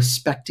are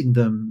respecting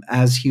them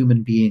as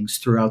human beings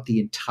throughout the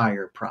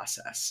entire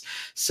process.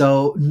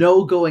 So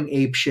no going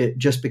apeshit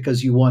just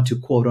because you want to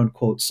quote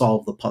unquote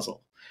solve the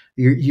puzzle.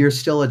 You're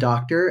still a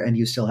doctor and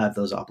you still have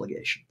those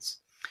obligations.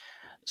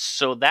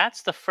 So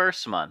that's the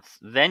first month.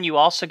 Then you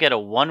also get a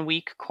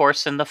 1-week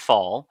course in the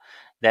fall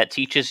that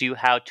teaches you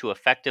how to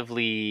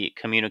effectively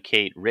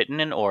communicate written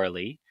and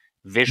orally,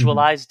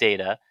 visualize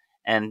data,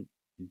 and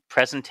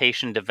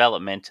presentation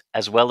development,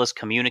 as well as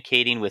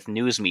communicating with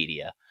news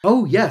media.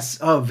 Oh, yes.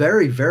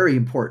 Very, very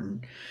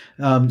important.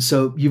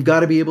 So you've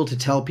got to be able to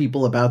tell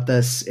people about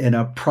this in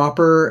a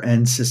proper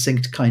and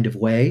succinct kind of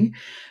way.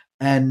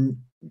 And,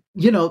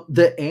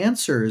 the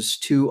answers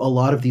to a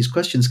lot of these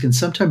questions can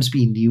sometimes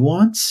be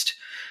nuanced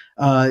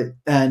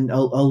and a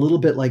little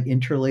bit like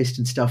interlaced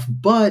and stuff.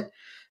 But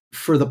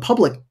for the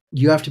public,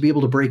 you have to be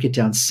able to break it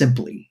down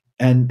simply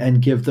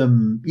and give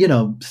them,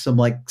 some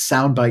like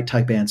soundbite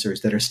type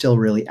answers that are still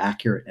really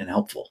accurate and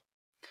helpful.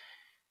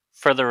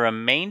 For the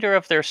remainder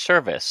of their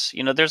service,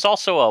 there's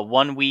also a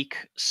 1-week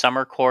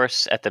summer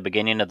course at the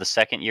beginning of the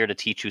second year to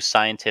teach you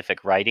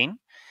scientific writing,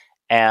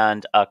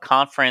 and a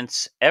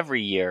conference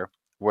every year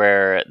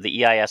where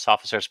the EIS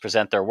officers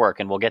present their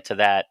work, and we'll get to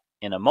that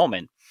in a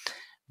moment.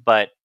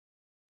 But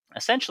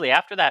essentially,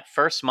 after that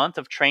first month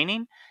of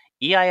training,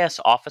 EIS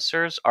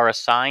officers are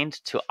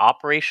assigned to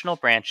operational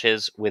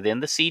branches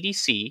within the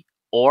CDC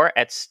or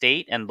at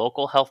state and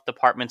local health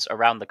departments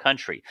around the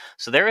country.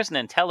 So there is an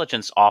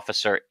intelligence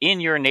officer in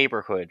your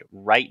neighborhood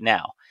right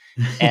now.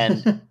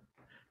 And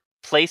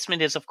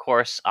placement is, of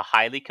course, a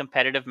highly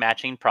competitive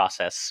matching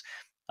process.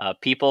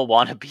 People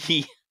want to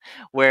be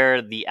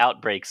where the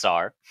outbreaks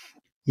are.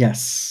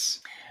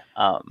 Yes.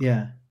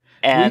 Yeah.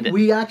 And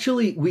we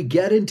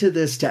get into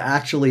this to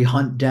actually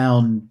hunt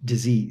down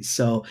disease.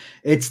 So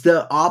it's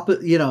the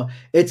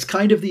it's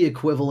kind of the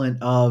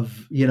equivalent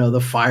of, the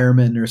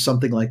firemen or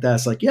something like that.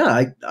 It's like,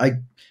 yeah, I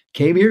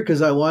came here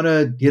because I want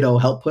to,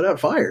 help put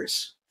out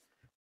fires.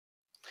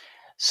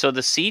 So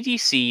the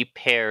CDC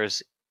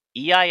pairs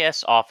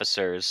EIS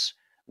officers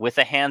with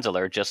a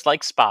handler, just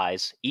like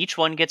spies. Each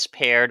one gets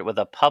paired with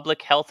a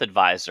public health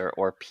advisor,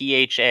 or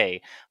PHA,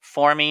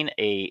 forming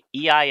a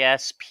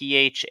EIS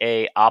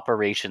PHA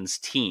operations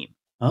team.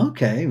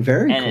 Okay,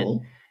 very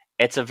cool.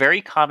 It's a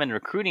very common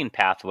recruiting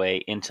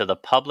pathway into the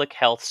Public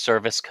Health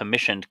Service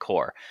Commissioned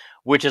Corps,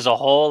 which is a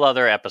whole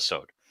other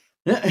episode.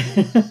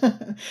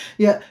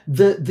 Yeah,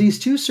 these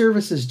two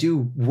services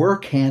do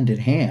work hand in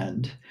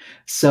hand,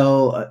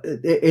 so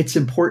it's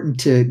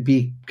important to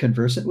be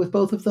conversant with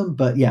both of them.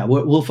 But yeah,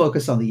 we'll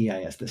focus on the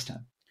EIS this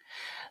time.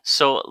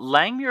 So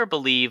Langmuir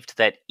believed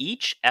that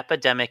each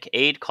epidemic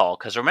aid call,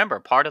 because remember,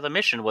 part of the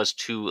mission was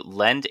to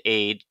lend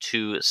aid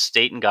to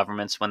state and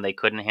governments when they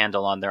couldn't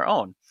handle on their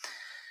own.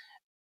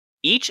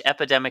 Each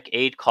epidemic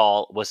aid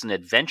call was an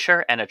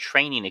adventure and a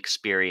training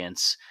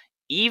experience,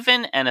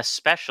 even and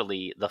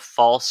especially the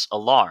false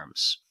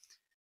alarms.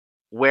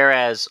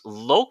 Whereas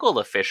local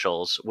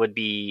officials would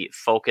be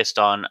focused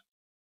on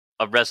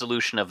a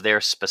resolution of their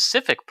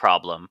specific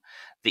problem,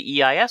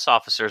 the EIS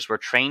officers were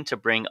trained to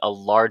bring a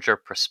larger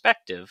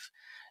perspective,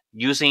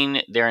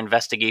 using their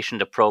investigation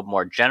to probe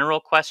more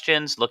general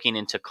questions, looking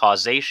into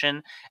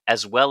causation,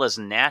 as well as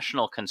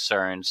national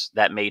concerns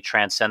that may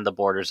transcend the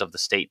borders of the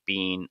state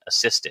being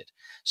assisted.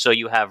 So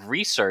you have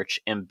research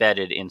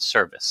embedded in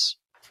service.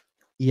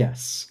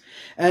 Yes.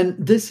 And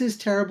this is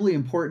terribly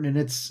important. And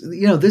it's,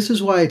 this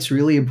is why it's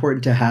really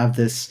important to have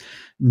this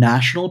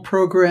national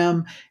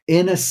program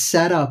in a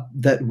setup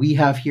that we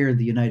have here in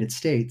the United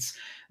States.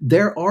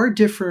 There are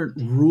different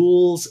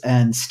rules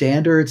and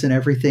standards and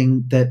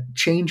everything that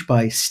change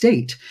by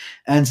state.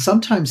 And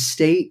sometimes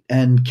state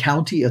and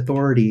county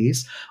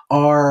authorities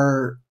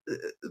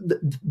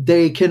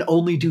they can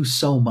only do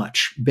so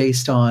much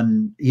based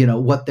on,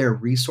 what their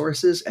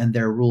resources and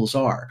their rules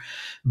are.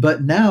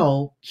 But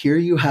now here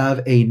you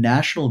have a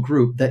national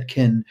group that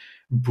can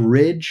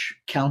bridge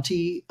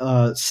county,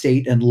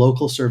 state, and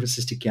local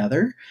services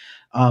together,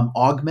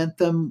 augment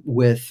them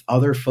with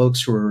other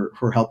folks who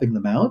are helping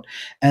them out,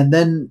 and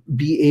then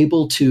be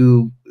able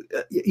to,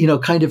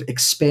 kind of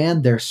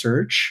expand their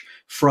search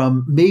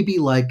from maybe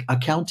like a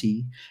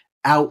county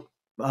out,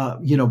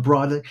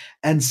 broadly.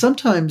 And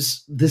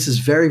sometimes this is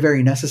very,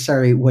 very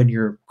necessary when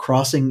you're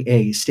crossing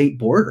a state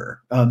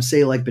border,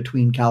 say like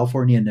between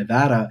California and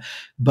Nevada,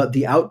 but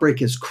the outbreak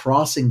is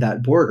crossing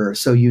that border.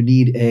 So you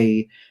need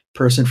a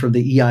person from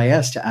the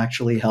EIS to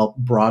actually help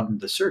broaden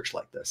the search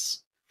like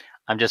this.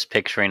 I'm just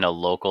picturing a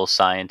local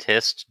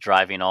scientist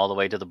driving all the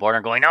way to the border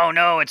going, oh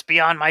no, it's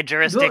beyond my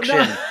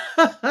jurisdiction.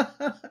 No.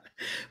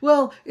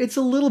 Well, it's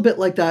a little bit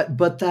like that,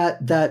 but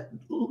that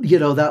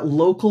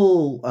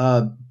local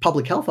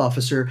public health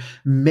officer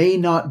may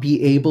not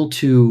be able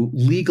to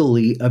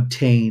legally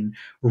obtain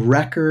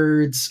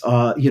records,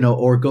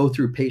 or go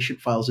through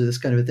patient files or this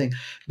kind of a thing,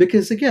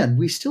 because again,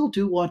 we still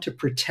do want to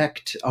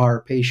protect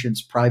our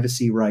patients'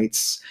 privacy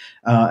rights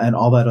and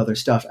all that other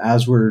stuff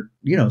as we're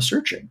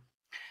searching.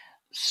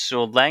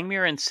 So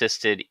Langmuir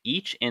insisted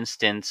each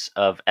instance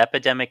of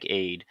epidemic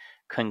aid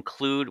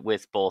conclude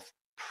with both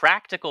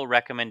practical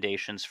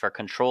recommendations for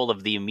control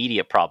of the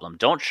immediate problem.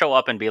 Don't show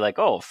up and be like,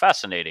 oh,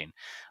 fascinating.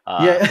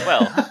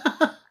 Well,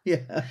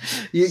 yeah,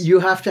 you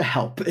have to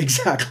help.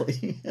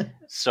 Exactly.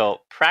 So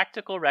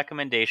practical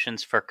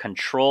recommendations for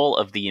control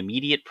of the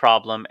immediate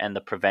problem and the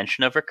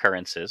prevention of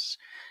recurrences.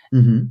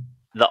 Mm-hmm.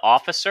 The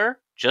officer,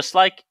 just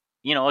like,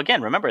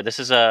 again, remember, this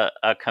is a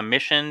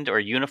commissioned or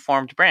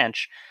uniformed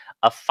branch.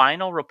 A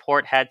final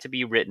report had to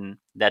be written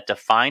that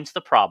defines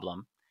the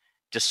problem,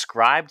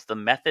 described the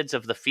methods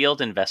of the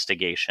field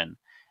investigation,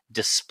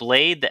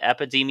 displayed the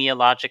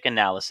epidemiologic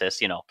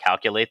analysis,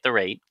 calculate the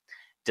rate,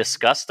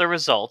 discussed the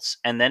results,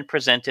 and then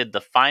presented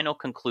the final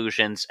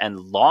conclusions and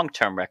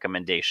long-term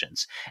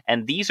recommendations.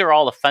 And these are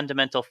all a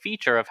fundamental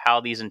feature of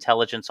how these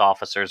intelligence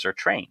officers are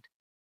trained.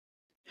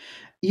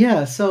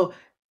 Yeah, so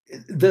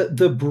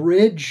the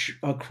bridge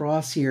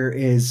across here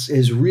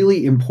is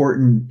really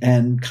important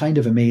and kind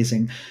of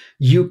amazing.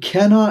 You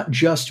cannot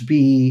just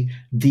be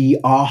the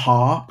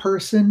aha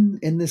person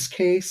in this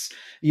case.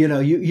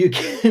 You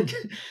can't,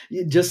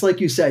 just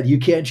like you said, you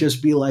can't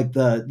just be like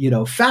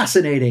the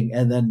fascinating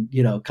and then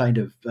kind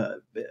of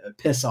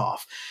piss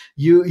off.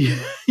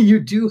 You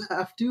do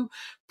have to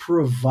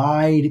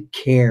provide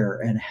care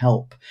and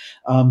help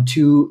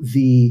to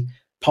the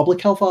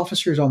public health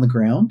officers on the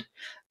ground,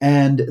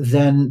 and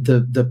then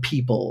the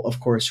people,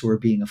 of course, who are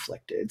being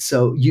afflicted.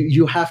 So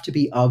you have to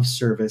be of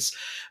service.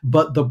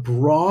 But the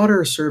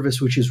broader service,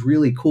 which is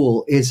really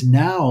cool, is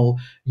now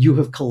you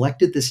have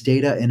collected this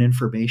data and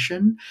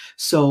information.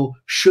 So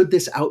should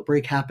this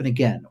outbreak happen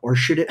again, or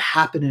should it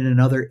happen in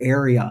another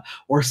area,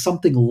 or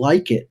something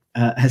like it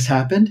has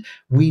happened,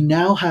 we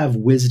now have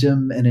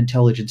wisdom and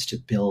intelligence to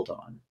build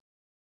on.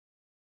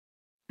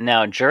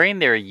 Now, during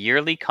their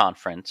yearly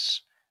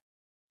conference,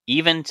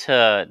 even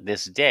to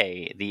this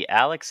day, the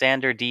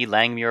Alexander D.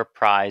 Langmuir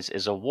Prize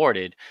is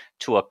awarded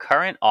to a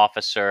current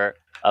officer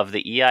of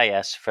the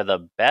EIS for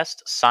the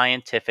best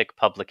scientific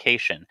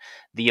publication.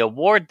 The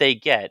award they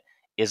get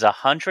is a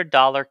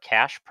 $100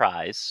 cash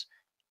prize,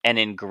 an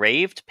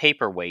engraved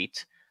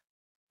paperweight,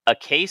 a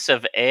case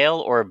of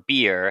ale or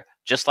beer,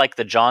 just like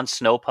the John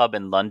Snow pub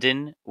in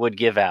London would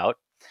give out,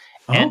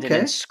 and an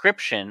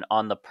inscription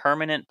on the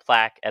permanent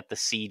plaque at the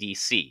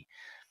CDC.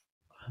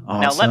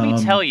 Awesome. Now, let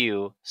me tell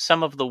you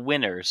some of the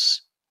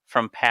winners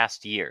from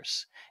past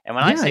years. And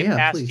when I say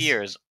past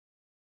years,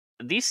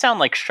 these sound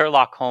like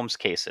Sherlock Holmes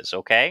cases,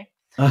 okay?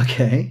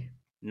 Okay.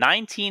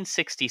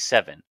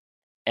 1967,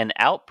 an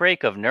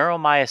outbreak of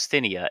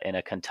neuromyasthenia in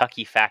a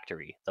Kentucky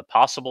factory, the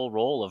possible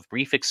role of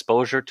brief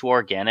exposure to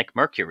organic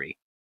mercury.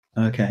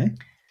 Okay.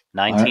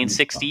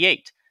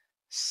 1968,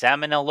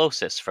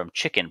 salmonellosis from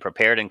chicken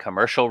prepared in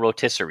commercial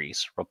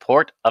rotisseries,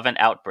 report of an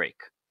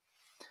outbreak.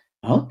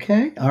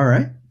 Okay, all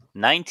right.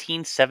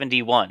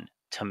 1971,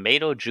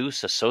 tomato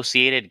juice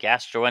associated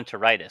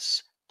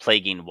gastroenteritis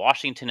plaguing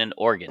Washington and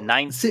Oregon.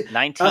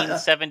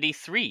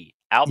 1973,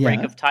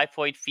 outbreak of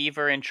typhoid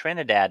fever in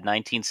Trinidad.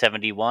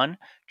 1971,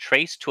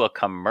 traced to a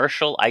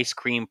commercial ice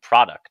cream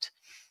product.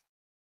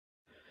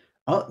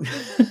 Oh,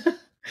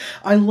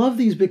 I love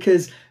these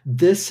because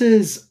this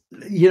is,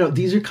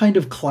 these are kind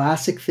of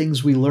classic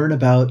things we learn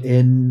about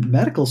in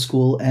medical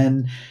school.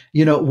 And,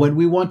 when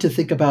we want to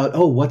think about,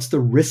 what's the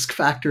risk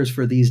factors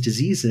for these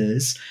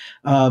diseases?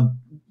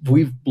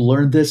 We've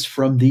learned this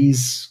from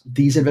these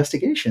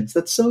investigations.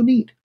 That's so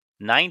neat.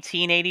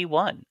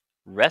 1981,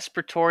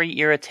 respiratory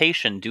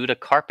irritation due to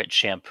carpet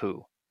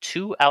shampoo.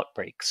 2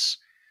 outbreaks.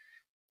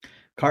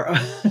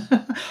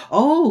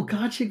 Oh,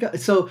 gotcha.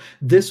 So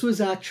this was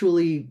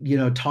actually,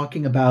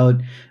 talking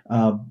about,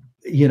 a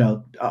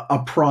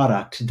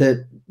product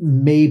that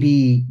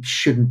maybe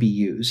shouldn't be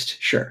used.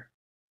 Sure.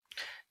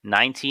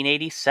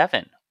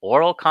 1987,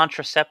 oral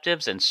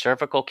contraceptives and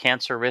cervical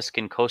cancer risk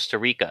in Costa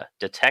Rica.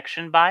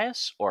 Detection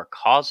bias or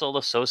causal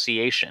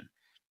association?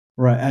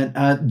 Right.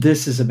 And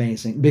this is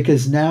amazing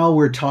because now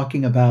we're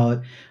talking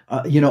about,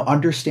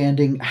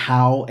 understanding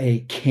how a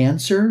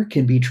cancer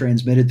can be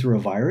transmitted through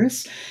a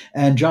virus.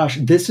 And Josh,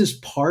 this is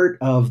part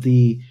of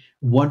the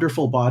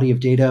wonderful body of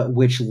data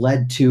which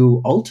led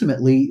to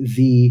ultimately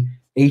the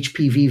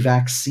HPV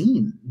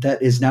vaccine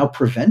that is now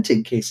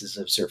preventing cases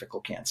of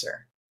cervical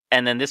cancer.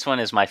 And then this one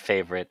is my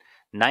favorite.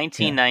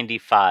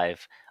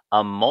 1995,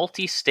 a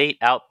multi-state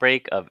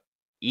outbreak of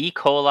E.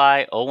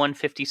 coli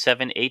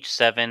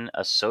O157H7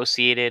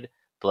 associated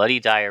bloody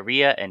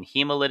diarrhea and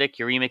hemolytic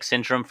uremic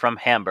syndrome from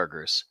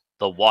hamburgers.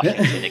 The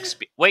Washington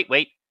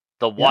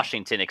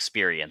Washington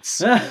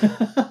experience.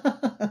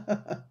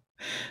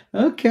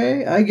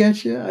 Okay, I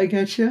get you. I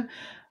get you.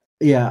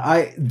 Yeah,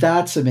 I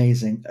that's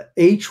amazing.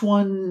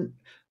 H1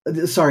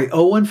 sorry,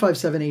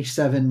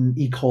 0157H7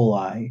 E.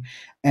 coli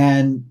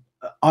and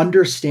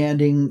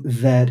understanding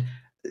that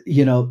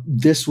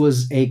this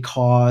was a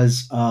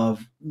cause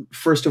of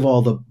first of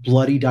all the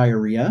bloody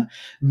diarrhea,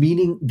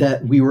 meaning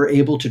that we were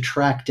able to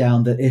track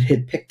down that it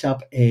had picked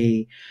up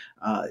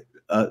uh,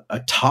 a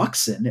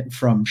toxin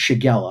from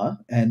Shigella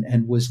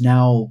and was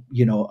now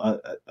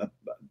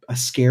a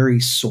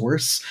scary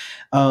source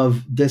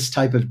of this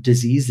type of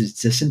disease is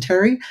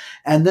dysentery.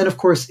 And then, of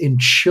course, in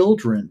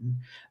children,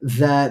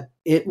 that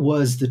it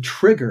was the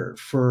trigger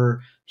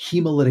for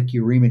hemolytic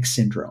uremic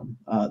syndrome,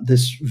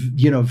 this,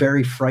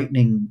 very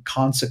frightening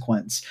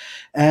consequence.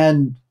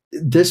 And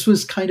this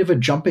was kind of a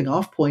jumping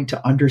off point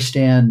to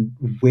understand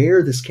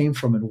where this came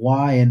from and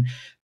why. And,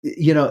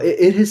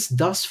 it has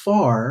thus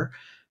far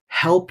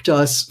helped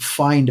us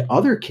find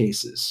other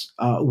cases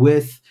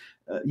with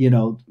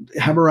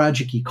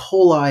hemorrhagic E.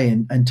 coli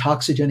and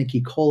toxigenic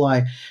E.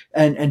 coli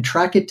and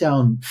track it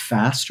down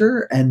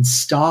faster and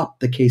stop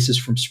the cases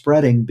from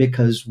spreading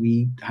because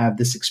we have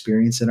this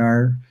experience in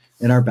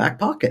our back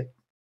pocket.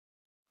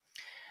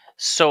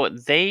 So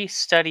they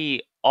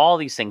study all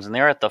these things and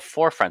they're at the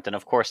forefront. And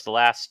of course, the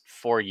last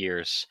 4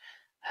 years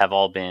have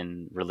all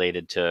been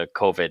related to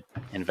COVID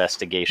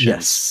investigations.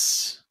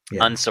 Yes.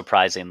 Yeah.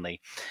 Unsurprisingly.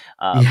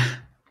 Yeah.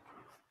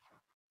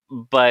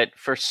 But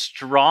for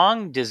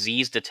strong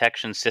disease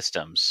detection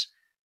systems,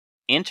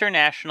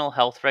 international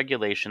health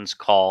regulations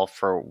call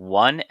for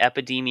one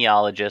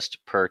epidemiologist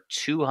per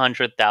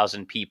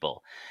 200,000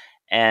 people.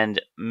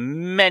 And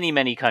many,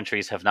 many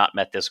countries have not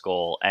met this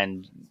goal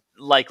and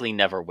likely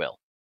never will.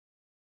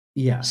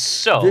 Yeah.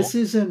 So this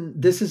is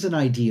an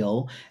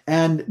ideal,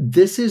 and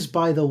this is,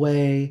 by the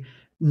way,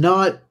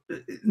 not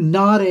a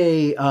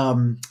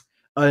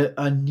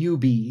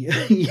newbie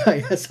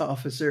EIS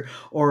officer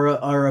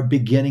or a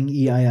beginning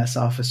EIS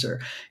officer.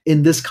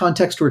 In this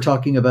context, we're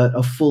talking about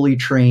a fully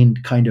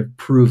trained, kind of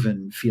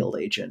proven field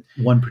agent,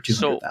 one per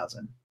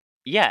 200,000.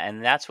 Yeah,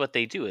 and that's what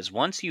they do is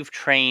once you've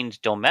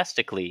trained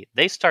domestically,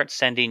 they start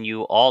sending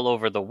you all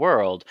over the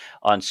world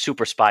on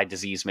super spy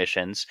disease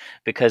missions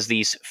because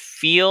these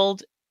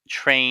field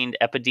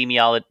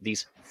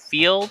epidemiologist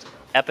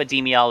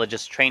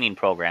training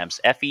programs,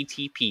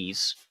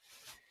 FETPs,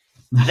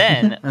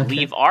 then Okay.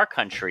 leave our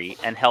country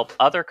and help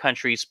other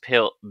countries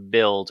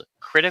build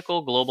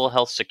critical global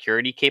health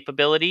security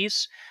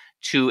capabilities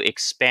to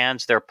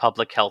expand their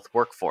public health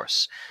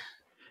workforce.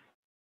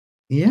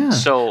 Yeah.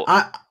 So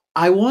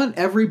I want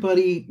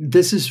everybody,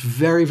 this is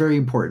very, very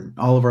important,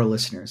 all of our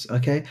listeners,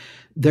 okay?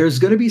 There's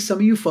going to be some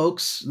of you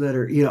folks that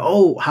are,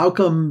 oh, how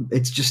come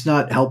it's just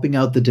not helping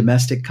out the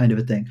domestic kind of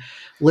a thing?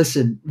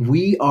 Listen,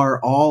 we are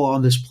all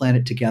on this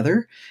planet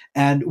together,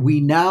 and we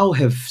now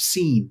have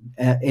seen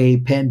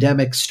a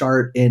pandemic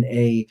start in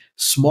a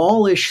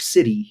smallish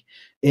city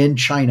in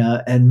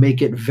China and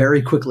make it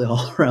very quickly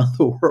all around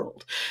the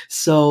world.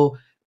 So,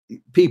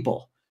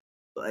 people,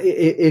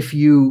 if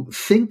you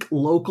think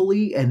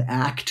locally and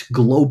act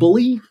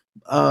globally,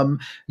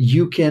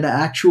 you can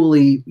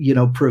actually,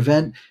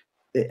 prevent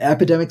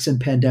epidemics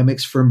and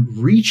pandemics from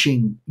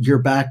reaching your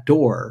back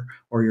door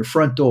or your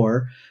front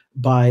door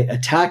by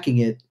attacking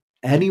it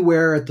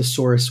anywhere at the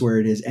source where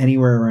it is,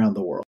 anywhere around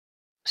the world.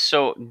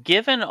 So,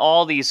 given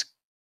all these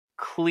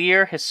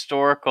clear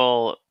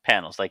historical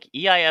panels, like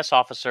EIS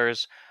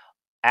officers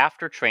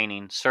after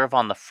training serve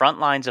on the front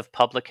lines of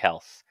public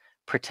health,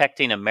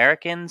 protecting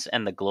Americans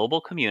and the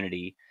global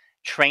community,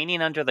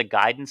 training under the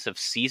guidance of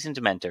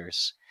seasoned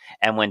mentors,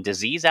 and when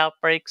disease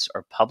outbreaks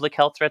or public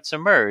health threats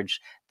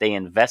emerge, they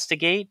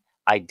investigate,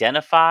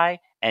 identify,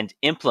 and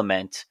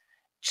implement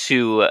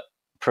to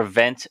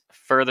prevent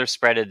further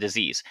spread of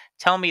disease.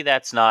 Tell me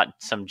that's not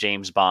some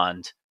James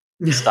Bond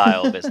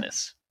style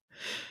business.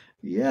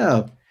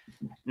 Yeah.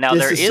 Now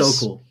this is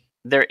so cool.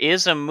 There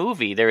is a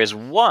movie, there is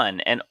one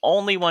and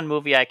only one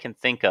movie I can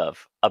think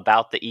of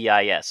about the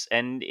EIS,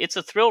 and it's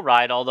a thrill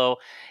ride, although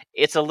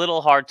it's a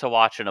little hard to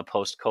watch in a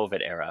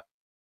post-COVID era.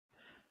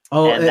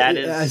 Oh, and that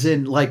is, as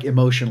in like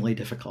emotionally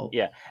difficult.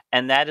 Yeah,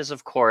 and that is,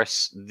 of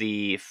course,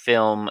 the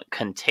film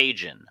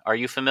Contagion. Are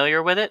you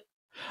familiar with it?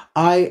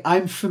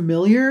 I'm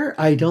familiar.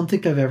 I don't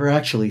think I've ever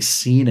actually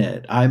seen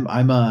it. I'm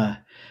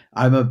a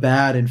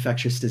bad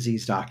infectious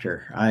disease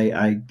doctor.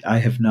 I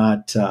have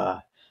not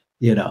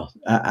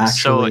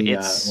actually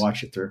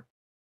watched it through.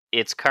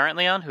 It's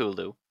currently on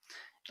Hulu.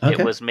 Okay.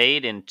 It was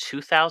made in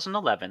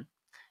 2011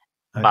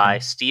 by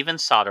Steven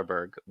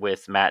Soderbergh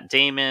with Matt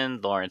Damon,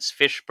 Lawrence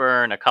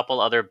Fishburne, a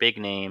couple other big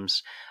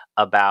names,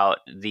 about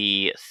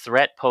the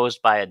threat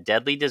posed by a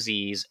deadly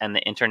disease and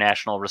the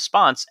international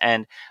response.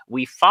 And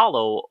we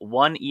follow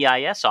one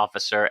EIS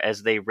officer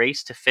as they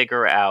race to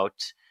figure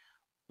out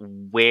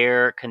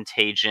where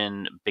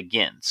contagion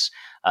begins.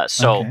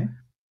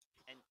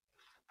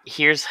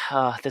 Here's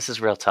this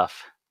is real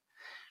tough.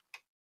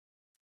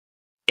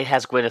 It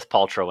has Gwyneth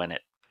Paltrow in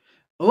it.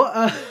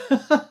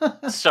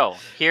 So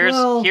here's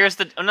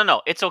the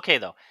no, it's okay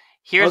though.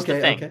 Here's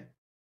the thing.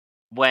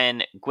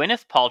 when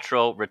Gwyneth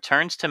Paltrow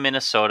returns to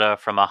Minnesota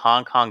from a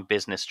Hong Kong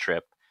business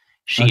trip,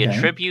 she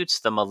attributes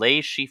the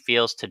malaise she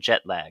feels to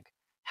jet lag.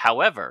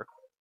 However,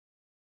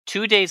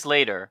 2 days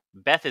later,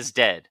 Gwyneth is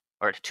dead,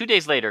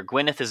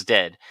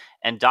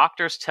 and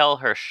doctors tell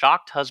her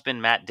shocked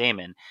husband Matt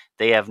Damon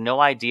they have no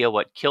idea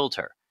what killed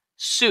her.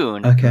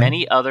 Soon,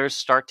 many others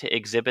start to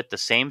exhibit the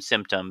same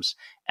symptoms,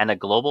 and a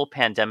global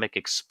pandemic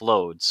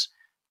explodes.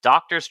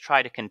 Doctors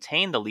try to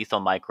contain the lethal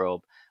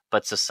microbe,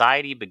 but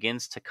society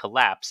begins to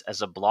collapse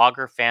as a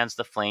blogger fans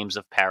the flames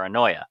of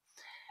paranoia.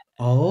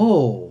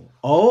 So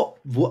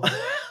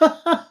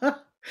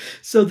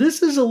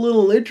this is a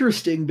little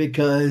interesting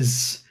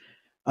because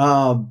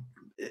Gwyneth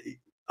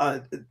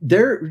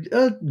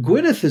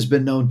has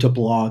been known to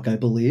blog, I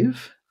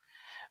believe.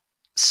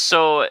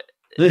 So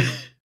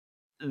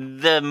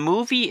the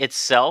movie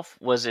itself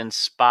was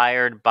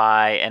inspired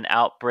by an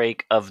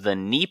outbreak of the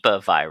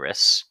Nipah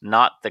virus,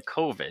 not the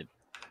COVID.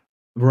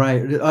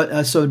 Right.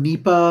 So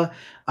Nipah,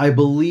 I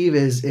believe,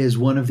 is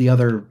one of the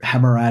other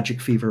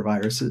hemorrhagic fever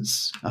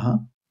viruses.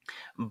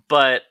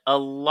 But a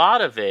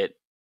lot of it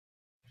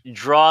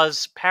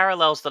draws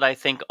parallels that I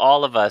think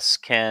all of us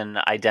can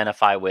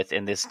identify with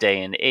in this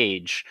day and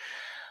age.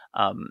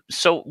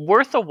 So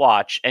worth a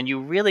watch, and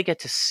you really get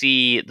to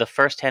see the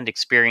firsthand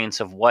experience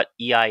of what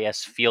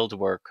EIS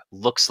fieldwork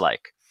looks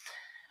like.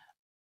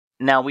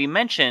 Now, we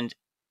mentioned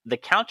the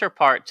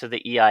counterpart to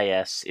the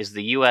EIS is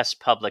the U.S.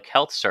 Public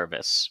Health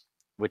Service,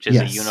 which is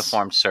a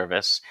uniformed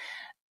service.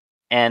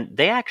 And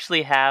they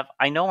actually have,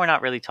 I know we're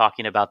not really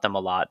talking about them a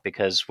lot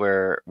because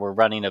we're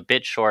running a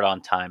bit short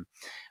on time,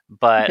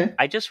 but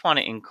I just want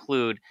to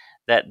include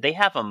that they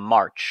have a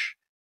march,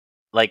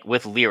 like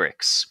with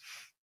lyrics.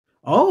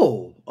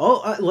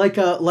 Like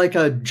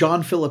a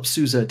John Philip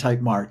Sousa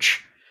type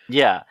march.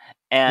 Yeah.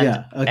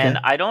 And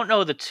I don't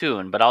know the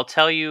tune, but I'll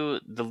tell you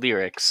the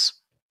lyrics.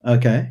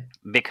 Okay.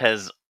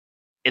 Because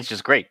it's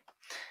just great.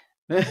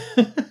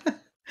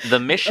 The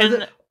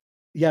mission...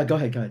 go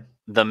ahead.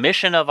 The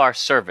mission of our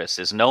service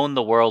is known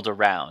the world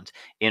around.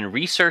 In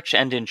research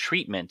and in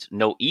treatment,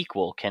 no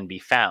equal can be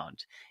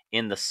found.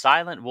 In the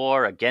silent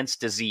war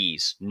against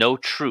disease, no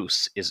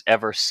truce is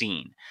ever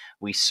seen.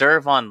 We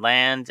serve on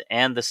land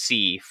and the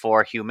sea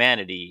for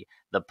humanity,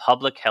 the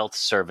Public Health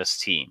Service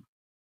team.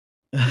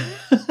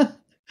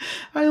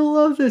 I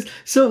love this.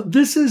 So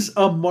this is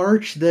a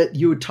march that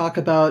you would talk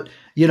about,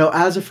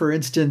 as a, for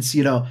instance,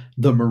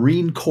 the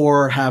Marine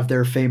Corps have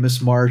their famous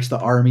march, the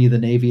Army, the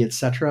Navy,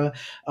 etc.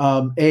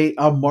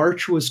 A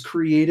march was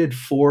created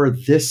for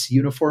this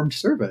uniformed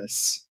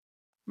service.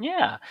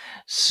 Yeah.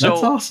 So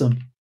that's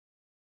awesome.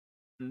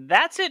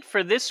 That's it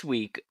for this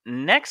week.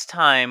 Next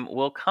time,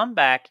 we'll come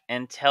back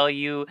and tell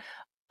you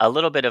a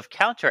little bit of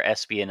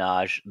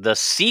counter-espionage, the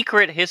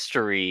secret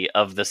history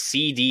of the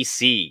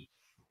CDC.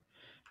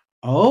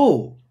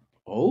 Oh,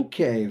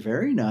 okay.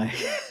 Very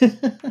nice.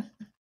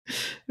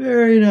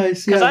 Very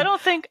nice. Because I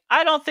don't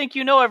think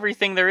you know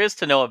everything there is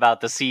to know about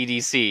the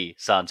CDC,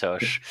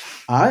 Santhosh.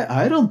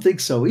 I don't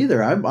think so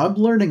either. I'm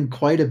learning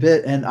quite a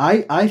bit, and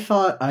I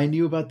thought I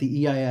knew about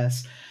the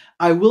EIS.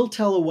 I will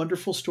tell a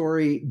wonderful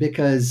story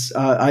because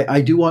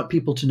I do want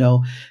people to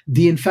know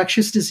the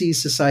Infectious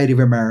Disease Society of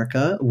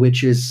America,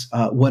 which is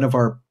one of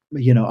our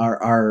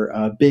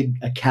big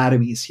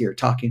academies here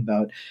talking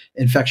about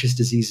infectious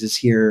diseases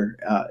here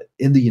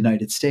in the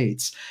United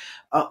States.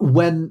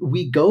 When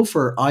we go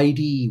for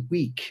ID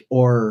week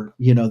or,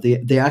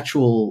 the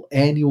actual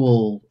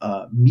annual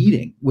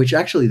meeting, which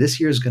actually this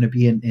year is going to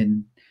be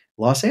in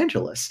Los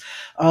Angeles,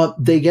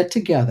 they get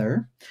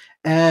together.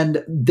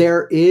 And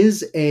there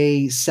is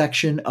a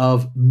section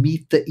of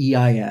Meet the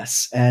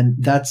EIS, and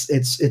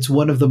it's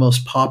one of the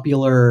most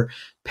popular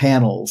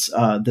panels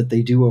that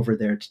they do over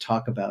there to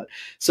talk about.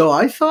 So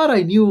I thought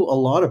I knew a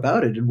lot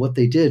about it and what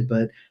they did,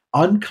 but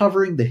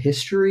uncovering the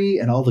history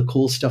and all the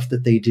cool stuff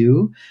that they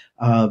do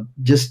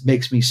just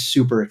makes me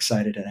super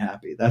excited and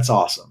happy. That's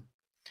awesome.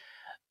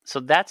 So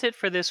that's it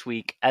for this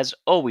week. As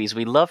always,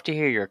 we love to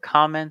hear your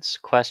comments,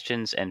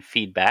 questions, and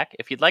feedback.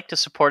 If you'd like to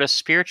support us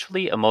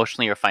spiritually,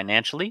 emotionally, or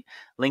financially,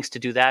 links to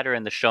do that are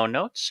in the show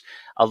notes,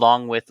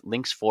 along with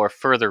links for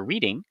further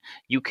reading.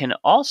 You can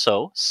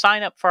also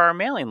sign up for our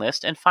mailing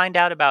list and find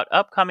out about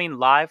upcoming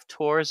live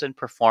tours and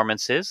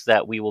performances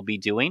that we will be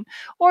doing,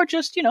 or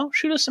just,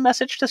 shoot us a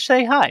message to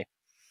say hi.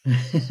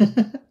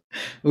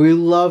 We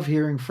love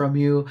hearing from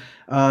you.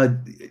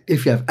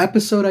 If you have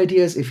episode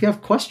ideas, if you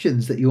have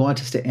questions that you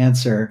want us to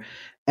answer,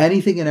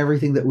 anything and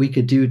everything that we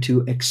could do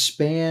to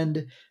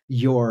expand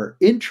your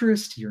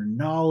interest, your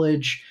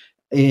knowledge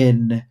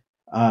in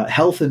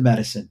health and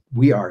medicine,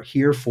 we are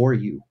here for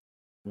you.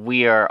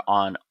 We are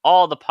on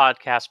all the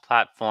podcast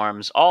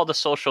platforms, all the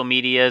social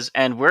medias,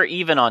 and we're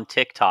even on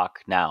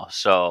TikTok now.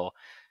 So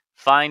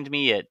find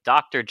me at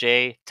Dr.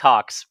 J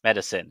Talks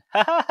Medicine.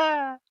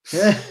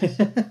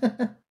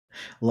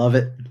 Love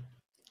it.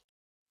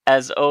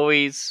 As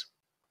always,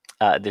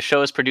 the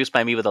show is produced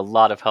by me with a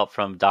lot of help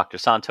from Dr.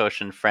 Santhosh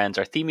and friends.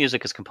 Our theme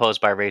music is composed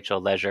by Rachel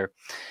Leisure.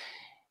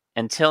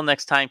 Until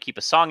next time, keep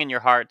a song in your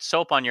heart,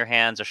 soap on your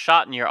hands, a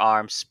shot in your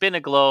arm, spin a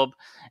globe,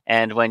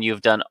 and when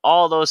you've done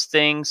all those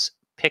things,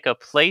 pick a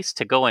place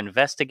to go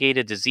investigate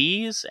a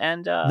disease,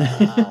 and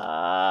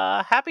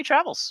happy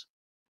travels.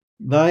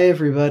 Bye,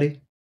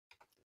 everybody.